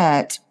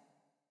yet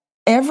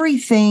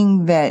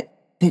everything that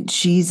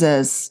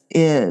Jesus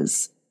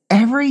is,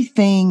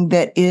 everything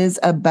that is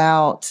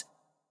about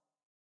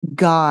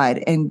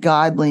God and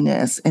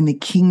godliness and the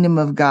kingdom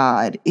of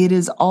God, it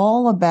is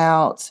all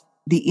about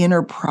the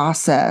inner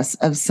process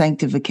of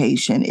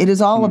sanctification. It is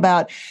all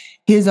about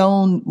his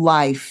own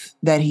life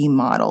that he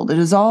modeled. It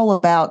is all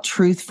about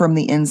truth from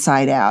the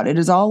inside out. It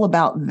is all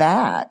about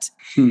that.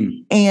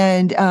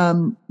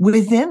 And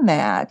within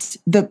that,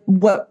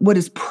 what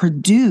is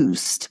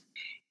produced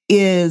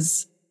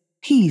is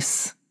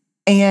peace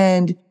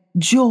and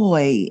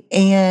joy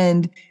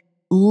and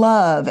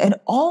love, and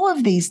all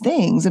of these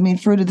things. I mean,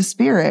 fruit of the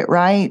Spirit,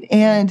 right?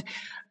 And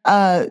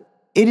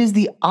it is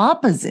the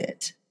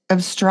opposite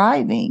of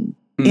striving.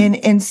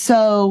 And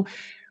so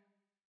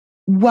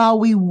while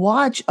we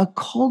watch a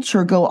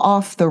culture go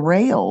off the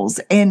rails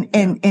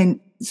and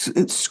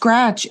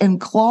scratch and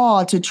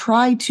claw to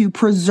try to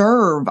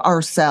preserve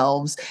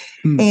ourselves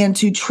and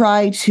to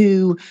try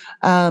to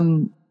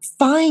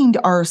find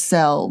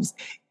ourselves,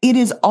 it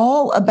is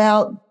all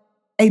about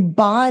a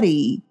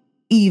body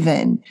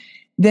even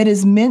that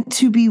is meant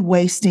to be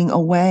wasting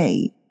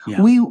away. Yeah.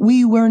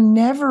 We were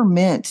never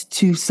meant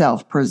to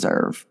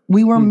self-preserve.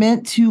 We were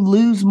meant to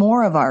lose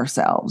more of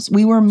ourselves.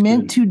 We were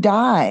meant to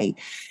die.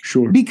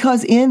 Sure.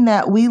 Because in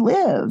that we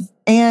live.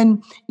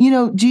 And,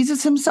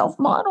 Jesus himself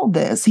modeled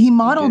this. He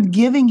modeled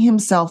giving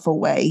himself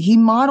away. He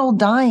modeled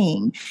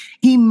dying.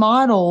 He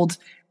modeled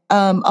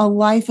a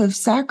life of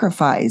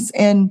sacrifice.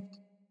 And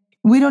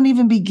we don't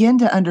even begin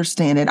to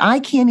understand it.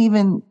 I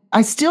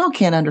still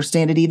can't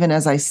understand it even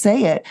as I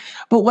say it.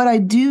 But what I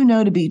do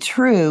know to be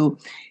true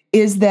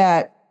is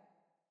that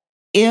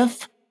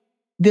if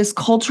this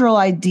cultural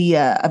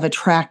idea of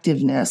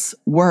attractiveness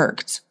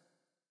worked,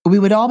 we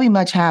would all be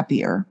much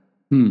happier.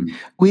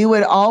 We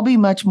would all be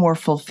much more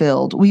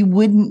fulfilled. We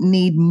wouldn't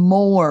need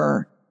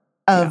more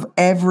of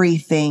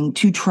everything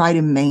to try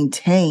to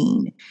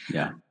maintain.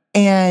 Yeah.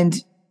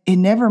 And it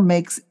never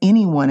makes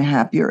anyone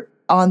happier.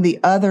 On the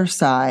other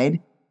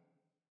side,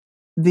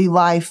 the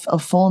life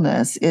of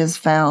fullness is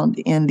found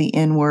in the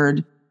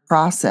inward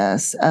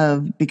process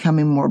of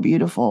becoming more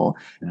beautiful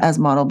as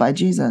modeled by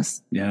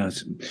Jesus.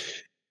 Yes.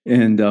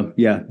 And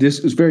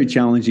this was very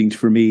challenging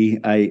for me.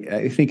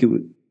 I think it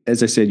would,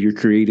 as I said, you're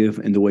creative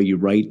in the way you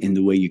write and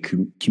the way you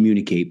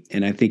communicate.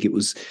 And I think it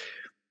was,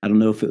 I don't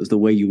know if it was the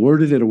way you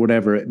worded it or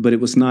whatever, but it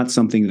was not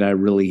something that I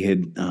really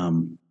had.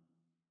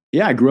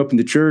 I grew up in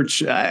the church,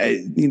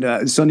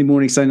 Sunday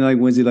morning, Sunday night,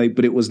 Wednesday night,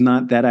 but it was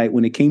not that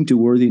when it came to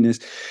worthiness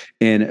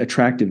and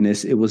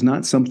attractiveness, it was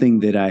not something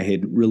that I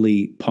had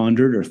really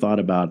pondered or thought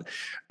about,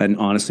 and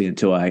honestly,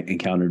 until I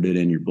encountered it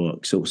in your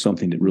book. So it was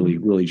something that really,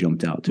 really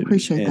jumped out to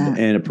me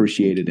and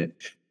appreciated it.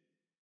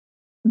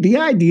 The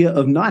idea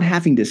of not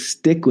having to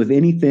stick with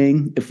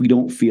anything if we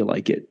don't feel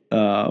like it.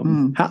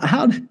 How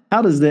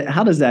does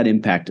that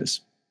impact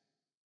us?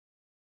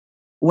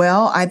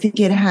 Well, I think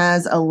it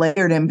has a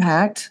layered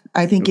impact.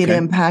 I think it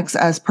impacts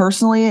us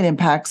personally, it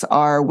impacts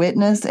our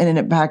witness, and it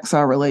impacts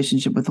our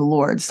relationship with the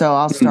Lord. So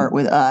I'll start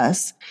with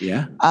us.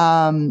 Yeah.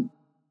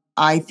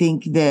 I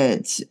think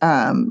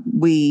that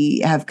we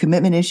have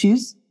commitment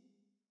issues.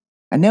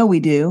 I know we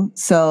do.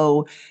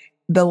 So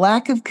the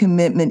lack of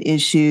commitment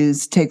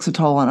issues takes a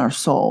toll on our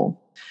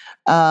soul.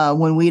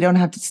 When we don't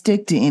have to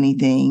stick to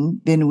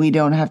anything, then we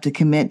don't have to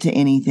commit to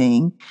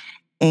anything.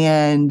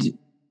 And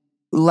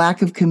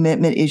lack of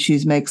commitment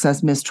issues makes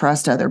us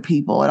mistrust other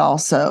people. It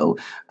also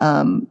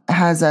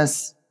has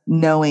us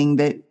knowing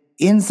that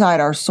inside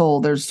our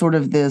soul, there's sort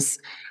of this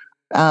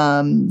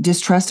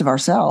distrust of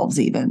ourselves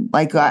even.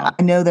 Like, I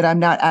know that I'm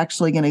not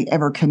actually going to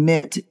ever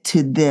commit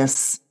to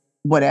this,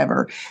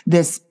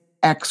 this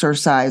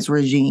exercise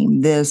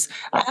regime,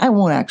 I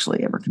won't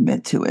actually ever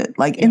commit to it.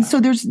 And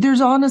so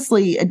there's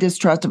honestly a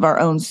distrust of our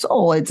own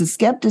soul. It's a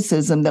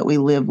skepticism that we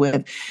live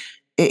with.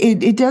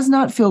 It does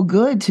not feel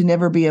good to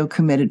never be a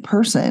committed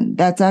person.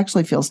 That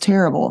actually feels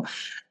terrible.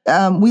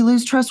 We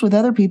lose trust with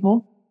other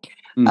people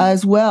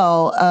as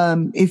well.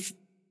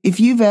 If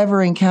you've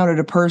ever encountered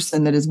a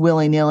person that is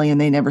willy-nilly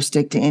and they never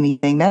stick to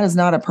anything, that is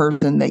not a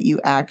person that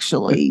you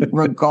actually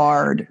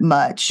regard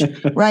much,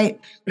 right?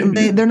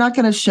 They're not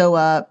going to show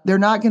up. They're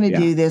not going to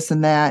do this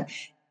and that.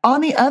 On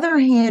the other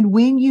hand,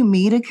 when you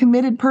meet a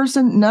committed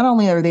person, not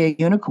only are they a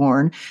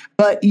unicorn,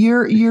 but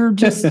you're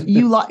just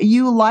you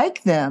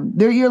like them.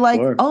 You're like,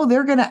 sure. Oh,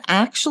 they're going to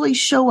actually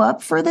show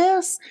up for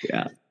this.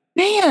 Yeah.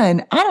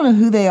 Man, I don't know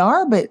who they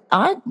are, but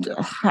I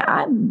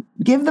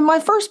give them my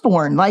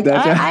firstborn. I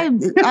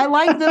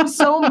like them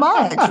so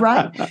much,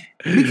 right?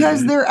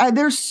 Because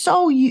they're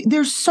so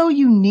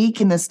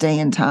unique in this day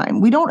and time.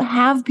 We don't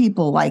have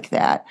people like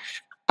that.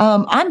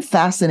 I'm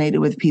fascinated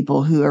with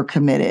people who are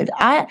committed.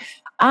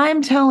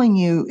 I'm telling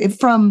you,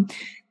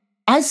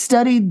 I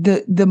studied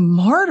the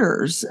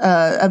martyrs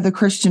of the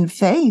Christian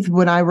faith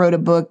when I wrote a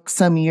book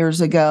some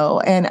years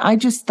ago, and I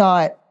just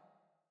thought,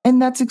 and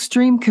that's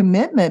extreme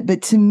commitment.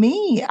 But to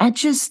me, I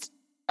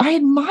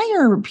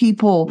admire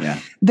people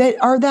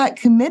that are that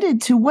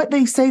committed to what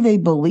they say they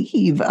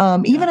believe.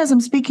 Even as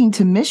I'm speaking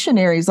to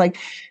missionaries,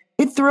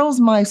 it thrills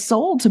my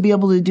soul to be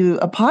able to do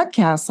a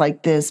podcast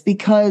like this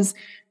because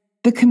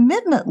the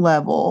commitment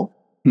level,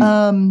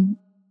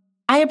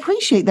 I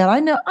appreciate that.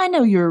 I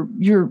know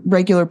you're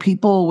regular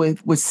people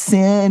with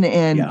sin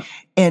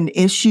and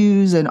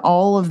issues and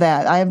all of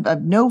that. I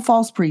have no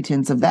false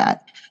pretense of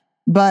that.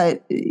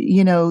 But,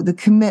 the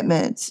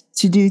commitment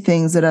to do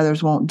things that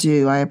others won't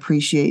do, I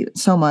appreciate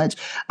so much.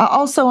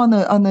 Also on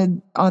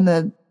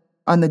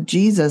the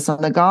Jesus,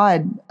 on the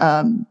God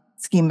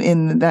scheme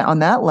on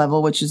that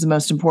level, which is the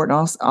most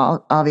important,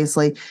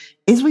 obviously,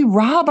 is we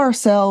rob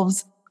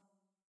ourselves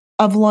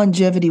of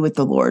longevity with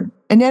the Lord.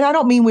 And then I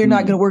don't mean we're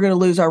going to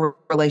lose our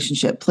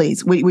relationship.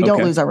 Please. We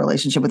don't lose our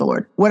relationship with the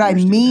Lord. What I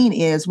mean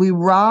is we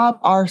rob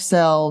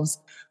ourselves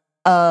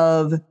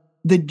of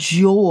the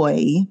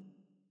joy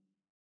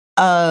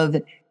of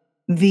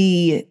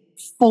the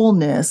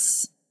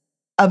fullness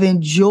of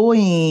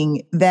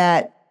enjoying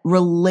that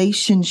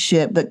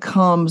relationship that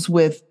comes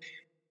with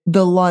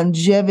the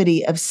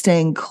longevity of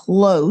staying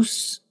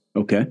close.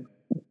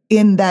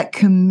 In that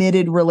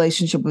committed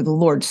relationship with the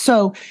Lord.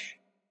 So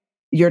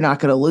you're not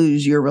going to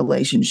lose your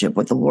relationship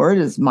with the Lord,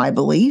 is my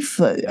belief.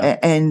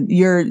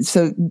 And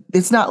so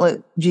it's not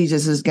like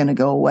Jesus is going to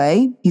go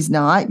away. He's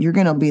not. You're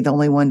going to be the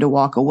only one to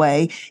walk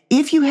away.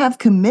 If you have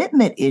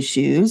commitment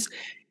issues,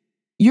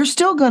 you're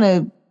still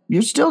going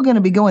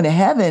to be going to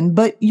heaven,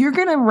 but you're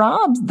going to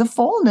rob the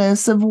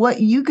fullness of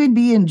what you could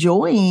be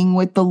enjoying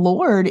with the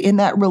Lord in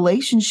that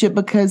relationship,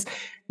 because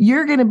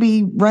you're going to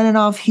be running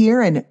off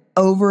here and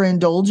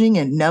overindulging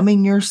and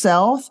numbing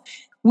yourself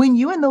when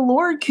you and the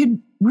Lord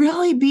could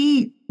really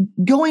be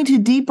going to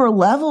deeper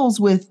levels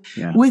with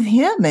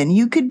him, and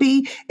you could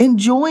be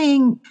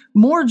enjoying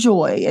more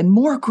joy and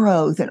more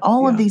growth and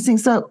all of these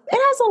things. So it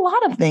has a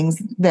lot of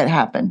things that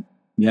happen.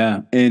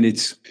 Yeah. And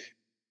it's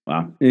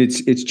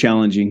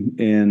challenging,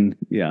 and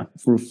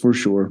for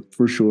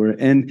sure.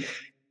 And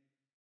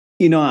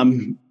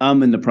I'm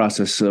in the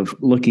process of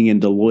looking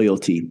into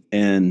loyalty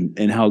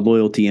and how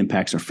loyalty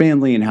impacts our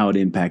family and how it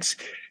impacts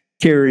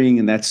caring.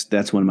 And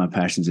that's one of my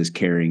passions, is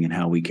caring and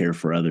how we care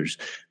for others.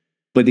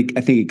 But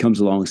I think it comes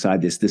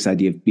alongside this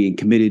idea of being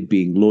committed,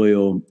 being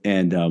loyal.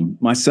 And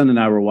my son and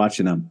I were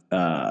watching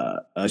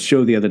a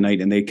show the other night,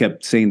 and they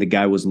kept saying the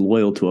guy was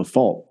loyal to a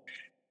fault.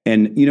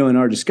 And, in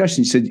our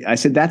discussion, I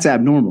said, that's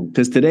abnormal,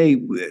 because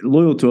today,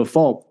 loyal to a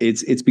fault,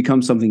 it's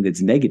become something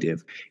that's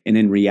negative. And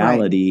in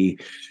reality,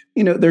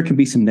 there can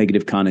be some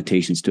negative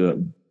connotations to it.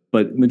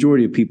 But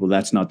majority of people,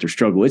 that's not their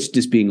struggle. It's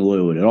just being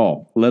loyal at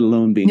all, let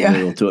alone being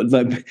loyal to it,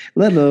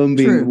 let alone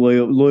being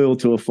loyal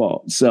to a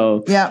fault.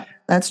 So yeah,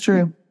 that's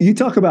true. You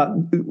talk about,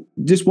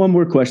 just one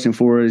more question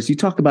for us. You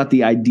talk about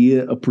the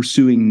idea of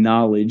pursuing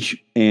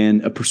knowledge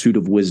and a pursuit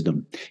of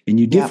wisdom, and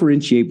you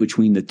differentiate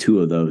between the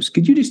two of those.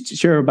 Could you just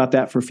share about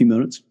that for a few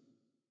minutes?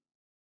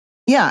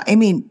 Yeah. I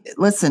mean,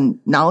 listen,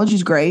 knowledge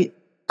is great.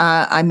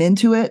 I'm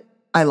into it.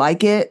 I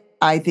like it.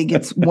 I think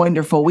it's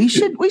wonderful. We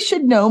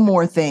should know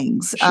more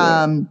things.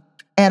 Sure.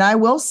 And I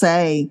will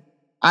say,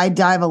 I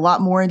dive a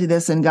lot more into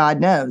this than God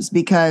knows,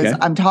 because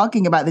I'm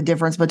talking about the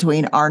difference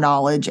between our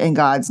knowledge and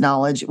God's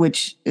knowledge,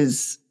 which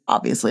is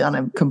obviously on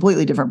a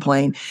completely different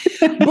plane.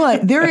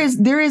 But there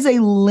is a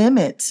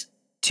limit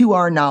to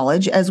our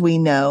knowledge, as we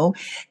know.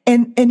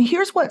 And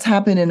here's what's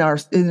happened in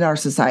our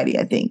society.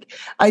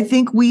 I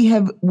think we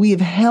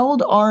have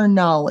held our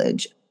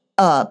knowledge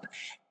up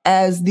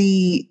as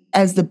the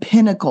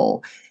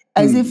pinnacle,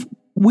 as if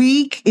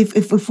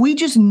we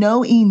just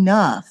know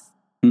enough,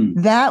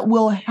 that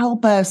will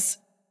help us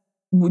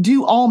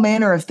do all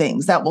manner of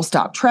things. That will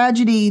stop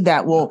tragedy.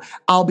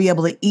 I'll be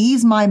able to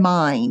ease my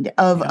mind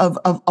of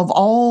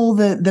all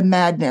the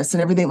madness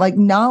and everything. Like,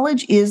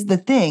 knowledge is the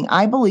thing.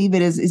 I believe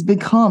it is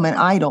become an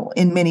idol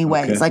in many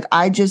ways. Like,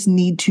 I just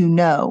need to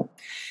know.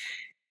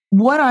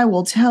 What I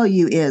will tell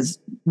you is,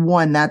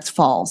 one, that's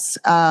false.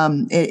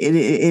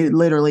 It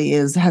literally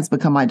has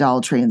become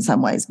idolatry in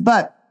some ways.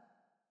 But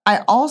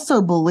I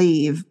also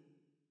believe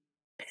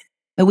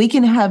that we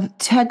can have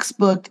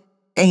textbook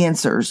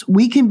answers.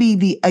 We can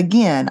be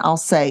I'll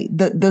say,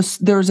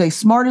 there's a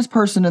smartest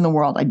person in the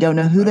world. I don't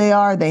know who they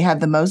are. They have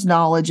the most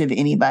knowledge of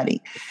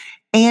anybody.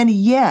 And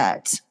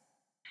yet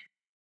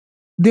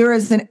there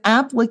is an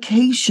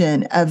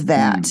application of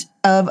that,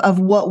 of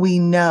what we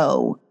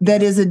know,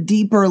 that is a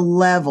deeper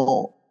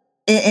level,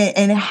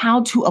 and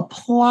how to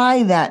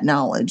apply that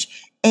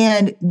knowledge,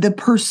 and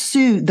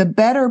the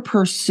better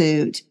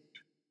pursuit,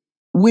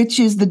 which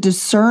is the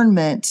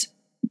discernment,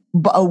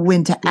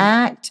 when to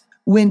act,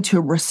 when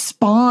to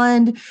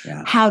respond,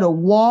 how to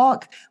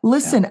walk.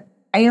 Listen,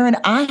 Aaron,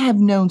 I have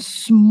known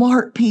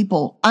smart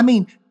people. I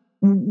mean,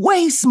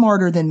 way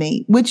smarter than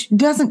me, which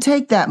doesn't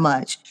take that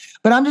much.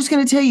 But I'm just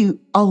going to tell you,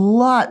 a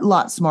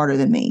lot smarter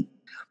than me.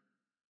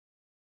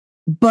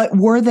 But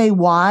were they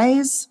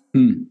wise?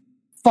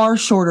 Far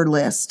shorter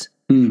list.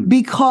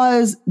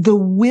 Because the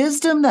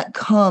wisdom that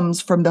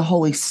comes from the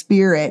Holy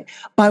Spirit,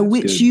 by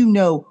which you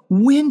know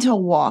when to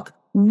walk,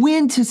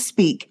 when to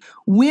speak,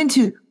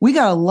 we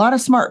got a lot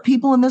of smart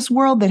people in this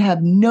world that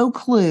have no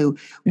clue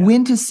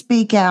when to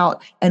speak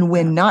out and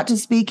when not to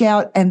speak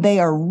out. And they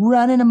are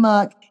running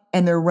amok,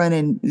 and they're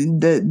running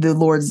the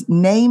Lord's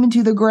name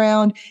into the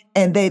ground,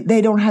 and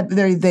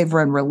they've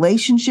run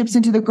relationships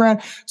into the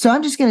ground. So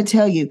I'm just going to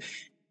tell you,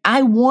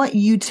 I want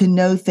you to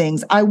know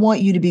things. I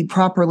want you to be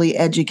properly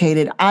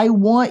educated. I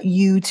want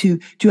you to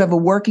have a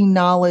working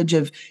knowledge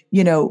of,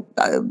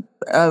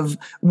 of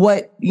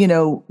what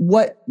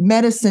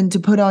medicine to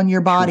put on your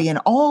body, and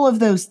all of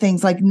those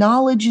things. Like,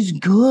 knowledge is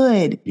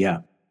good. Yeah.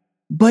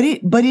 But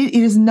it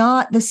is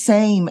not the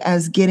same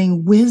as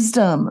getting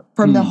wisdom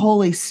from the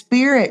Holy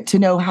Spirit to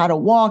know how to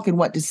walk and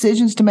what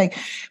decisions to make,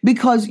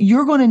 because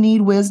you're going to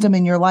need wisdom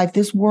in your life.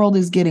 This world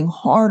is getting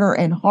harder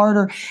and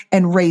harder,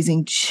 and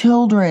raising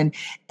children.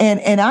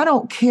 And I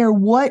don't care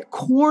what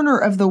corner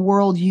of the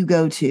world you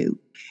go to,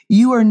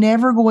 you are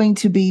never going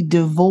to be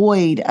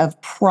devoid of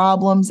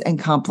problems and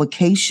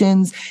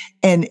complications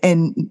and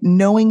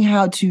knowing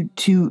how to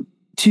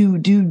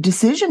do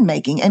decision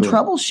making and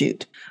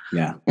troubleshoot.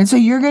 Yeah. And so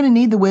you're going to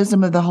need the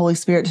wisdom of the Holy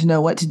Spirit to know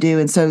what to do.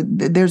 And so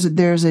there's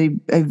a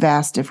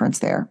vast difference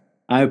there.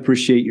 I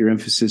appreciate your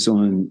emphasis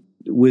on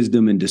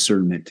wisdom and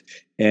discernment.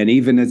 And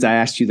even as I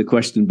asked you the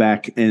question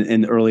back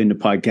in early in the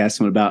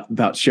podcast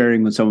about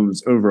sharing when someone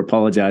was over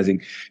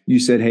apologizing, you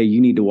said, hey, you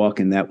need to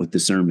walk in that with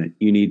discernment.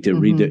 You need to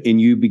read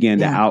and you began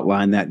to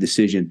outline that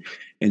decision.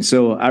 And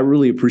so I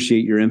really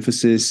appreciate your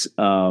emphasis.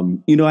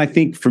 I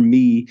think for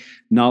me,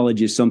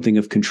 knowledge is something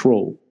of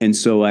control. And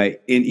so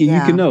you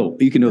can know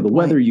the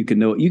weather, you can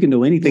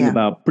know anything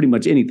about pretty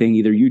much anything,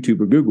 either YouTube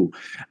or Google.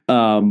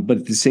 But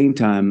at the same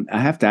time, I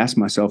have to ask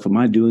myself, am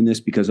I doing this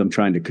because I'm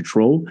trying to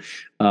control?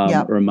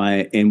 Or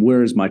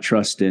where is my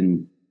trust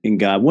in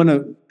God?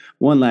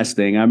 One last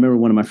thing. I remember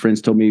one of my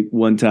friends told me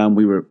one time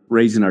we were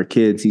raising our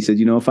kids. He said,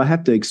 if I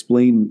have to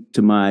explain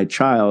to my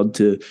child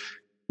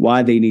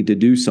why they need to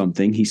do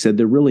something, he said,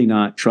 they're really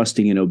not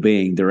trusting and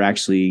obeying. They're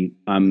actually,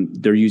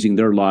 they're using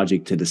their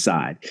logic to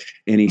decide.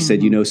 And he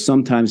said,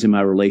 sometimes in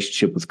my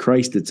relationship with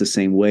Christ, it's the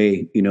same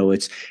way.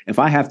 It's, if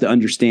I have to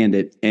understand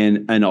it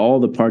and all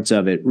the parts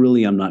of it,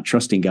 really, I'm not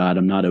trusting God.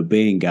 I'm not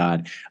obeying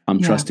God.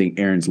 I'm trusting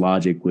Aaron's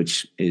logic,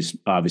 which is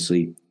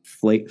obviously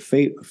flawed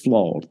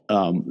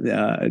to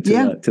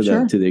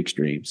the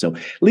extreme. So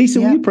Lisa,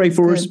 will you pray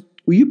for us?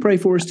 Will you pray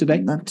for us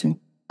today?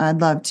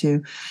 I'd love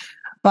to.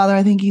 Father,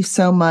 I thank you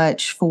so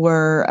much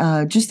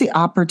for just the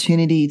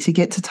opportunity to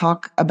get to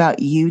talk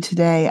about you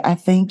today. I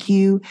thank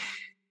you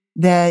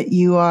that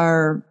you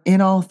are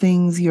in all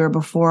things, you are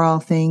before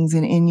all things,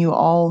 and in you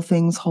all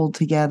things hold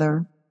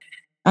together.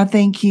 I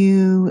thank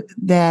you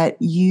that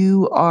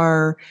you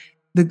are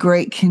the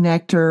great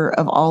connector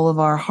of all of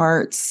our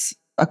hearts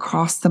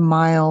across the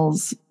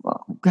miles. Oh,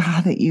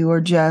 God, that you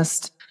are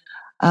just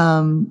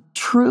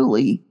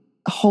truly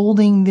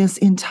holding this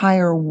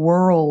entire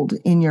world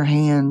in your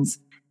hands.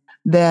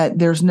 That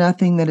there's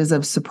nothing that is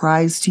of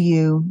surprise to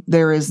you.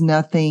 There is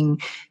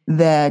nothing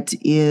that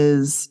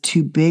is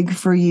too big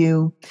for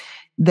you,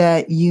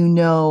 that you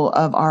know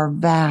of our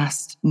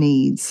vast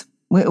needs.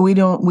 We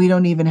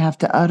don't even have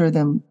to utter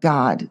them,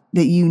 God,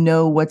 that you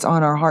know what's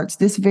on our hearts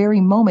this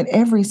very moment,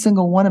 every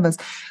single one of us.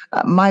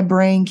 My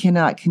brain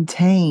cannot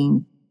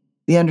contain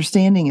the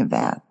understanding of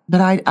that,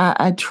 but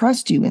I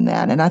trust you in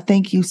that. And I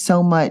thank you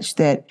so much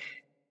that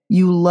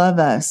you love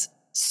us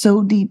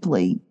so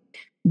deeply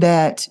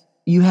that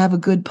you have a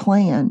good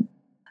plan,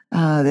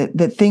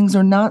 that things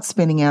are not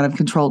spinning out of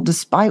control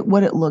despite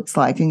what it looks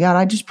like. And God,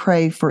 I just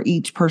pray for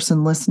each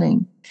person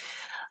listening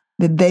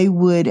that they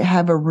would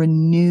have a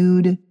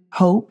renewed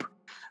hope,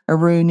 a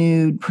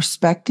renewed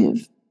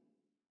perspective,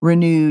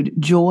 renewed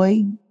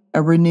joy,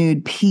 a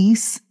renewed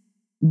peace,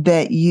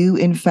 that you,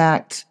 in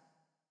fact,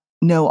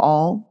 know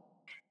all,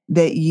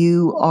 that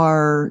you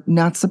are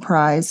not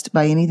surprised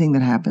by anything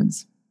that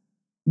happens,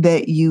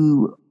 that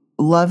you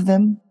love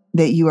them,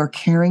 that you are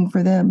caring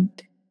for them,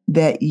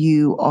 that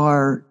you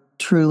are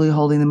truly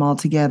holding them all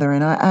together.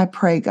 And I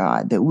pray,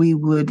 God, that we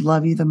would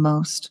love you the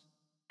most.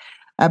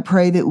 I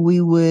pray that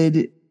we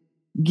would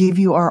give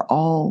you our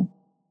all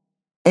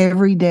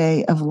every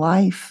day of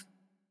life,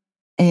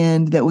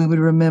 and that we would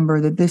remember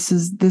that this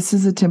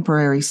is a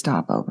temporary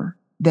stopover,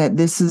 that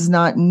this is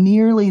not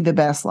nearly the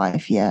best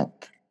life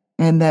yet,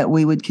 and that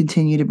we would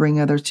continue to bring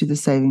others to the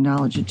saving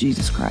knowledge of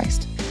Jesus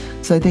Christ.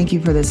 So thank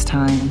you for this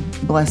time.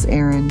 Bless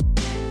Aaron.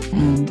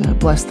 And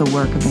bless the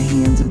work of the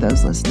hands of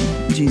those listening.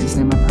 In Jesus'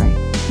 name I pray.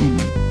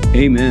 Amen.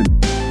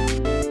 Amen.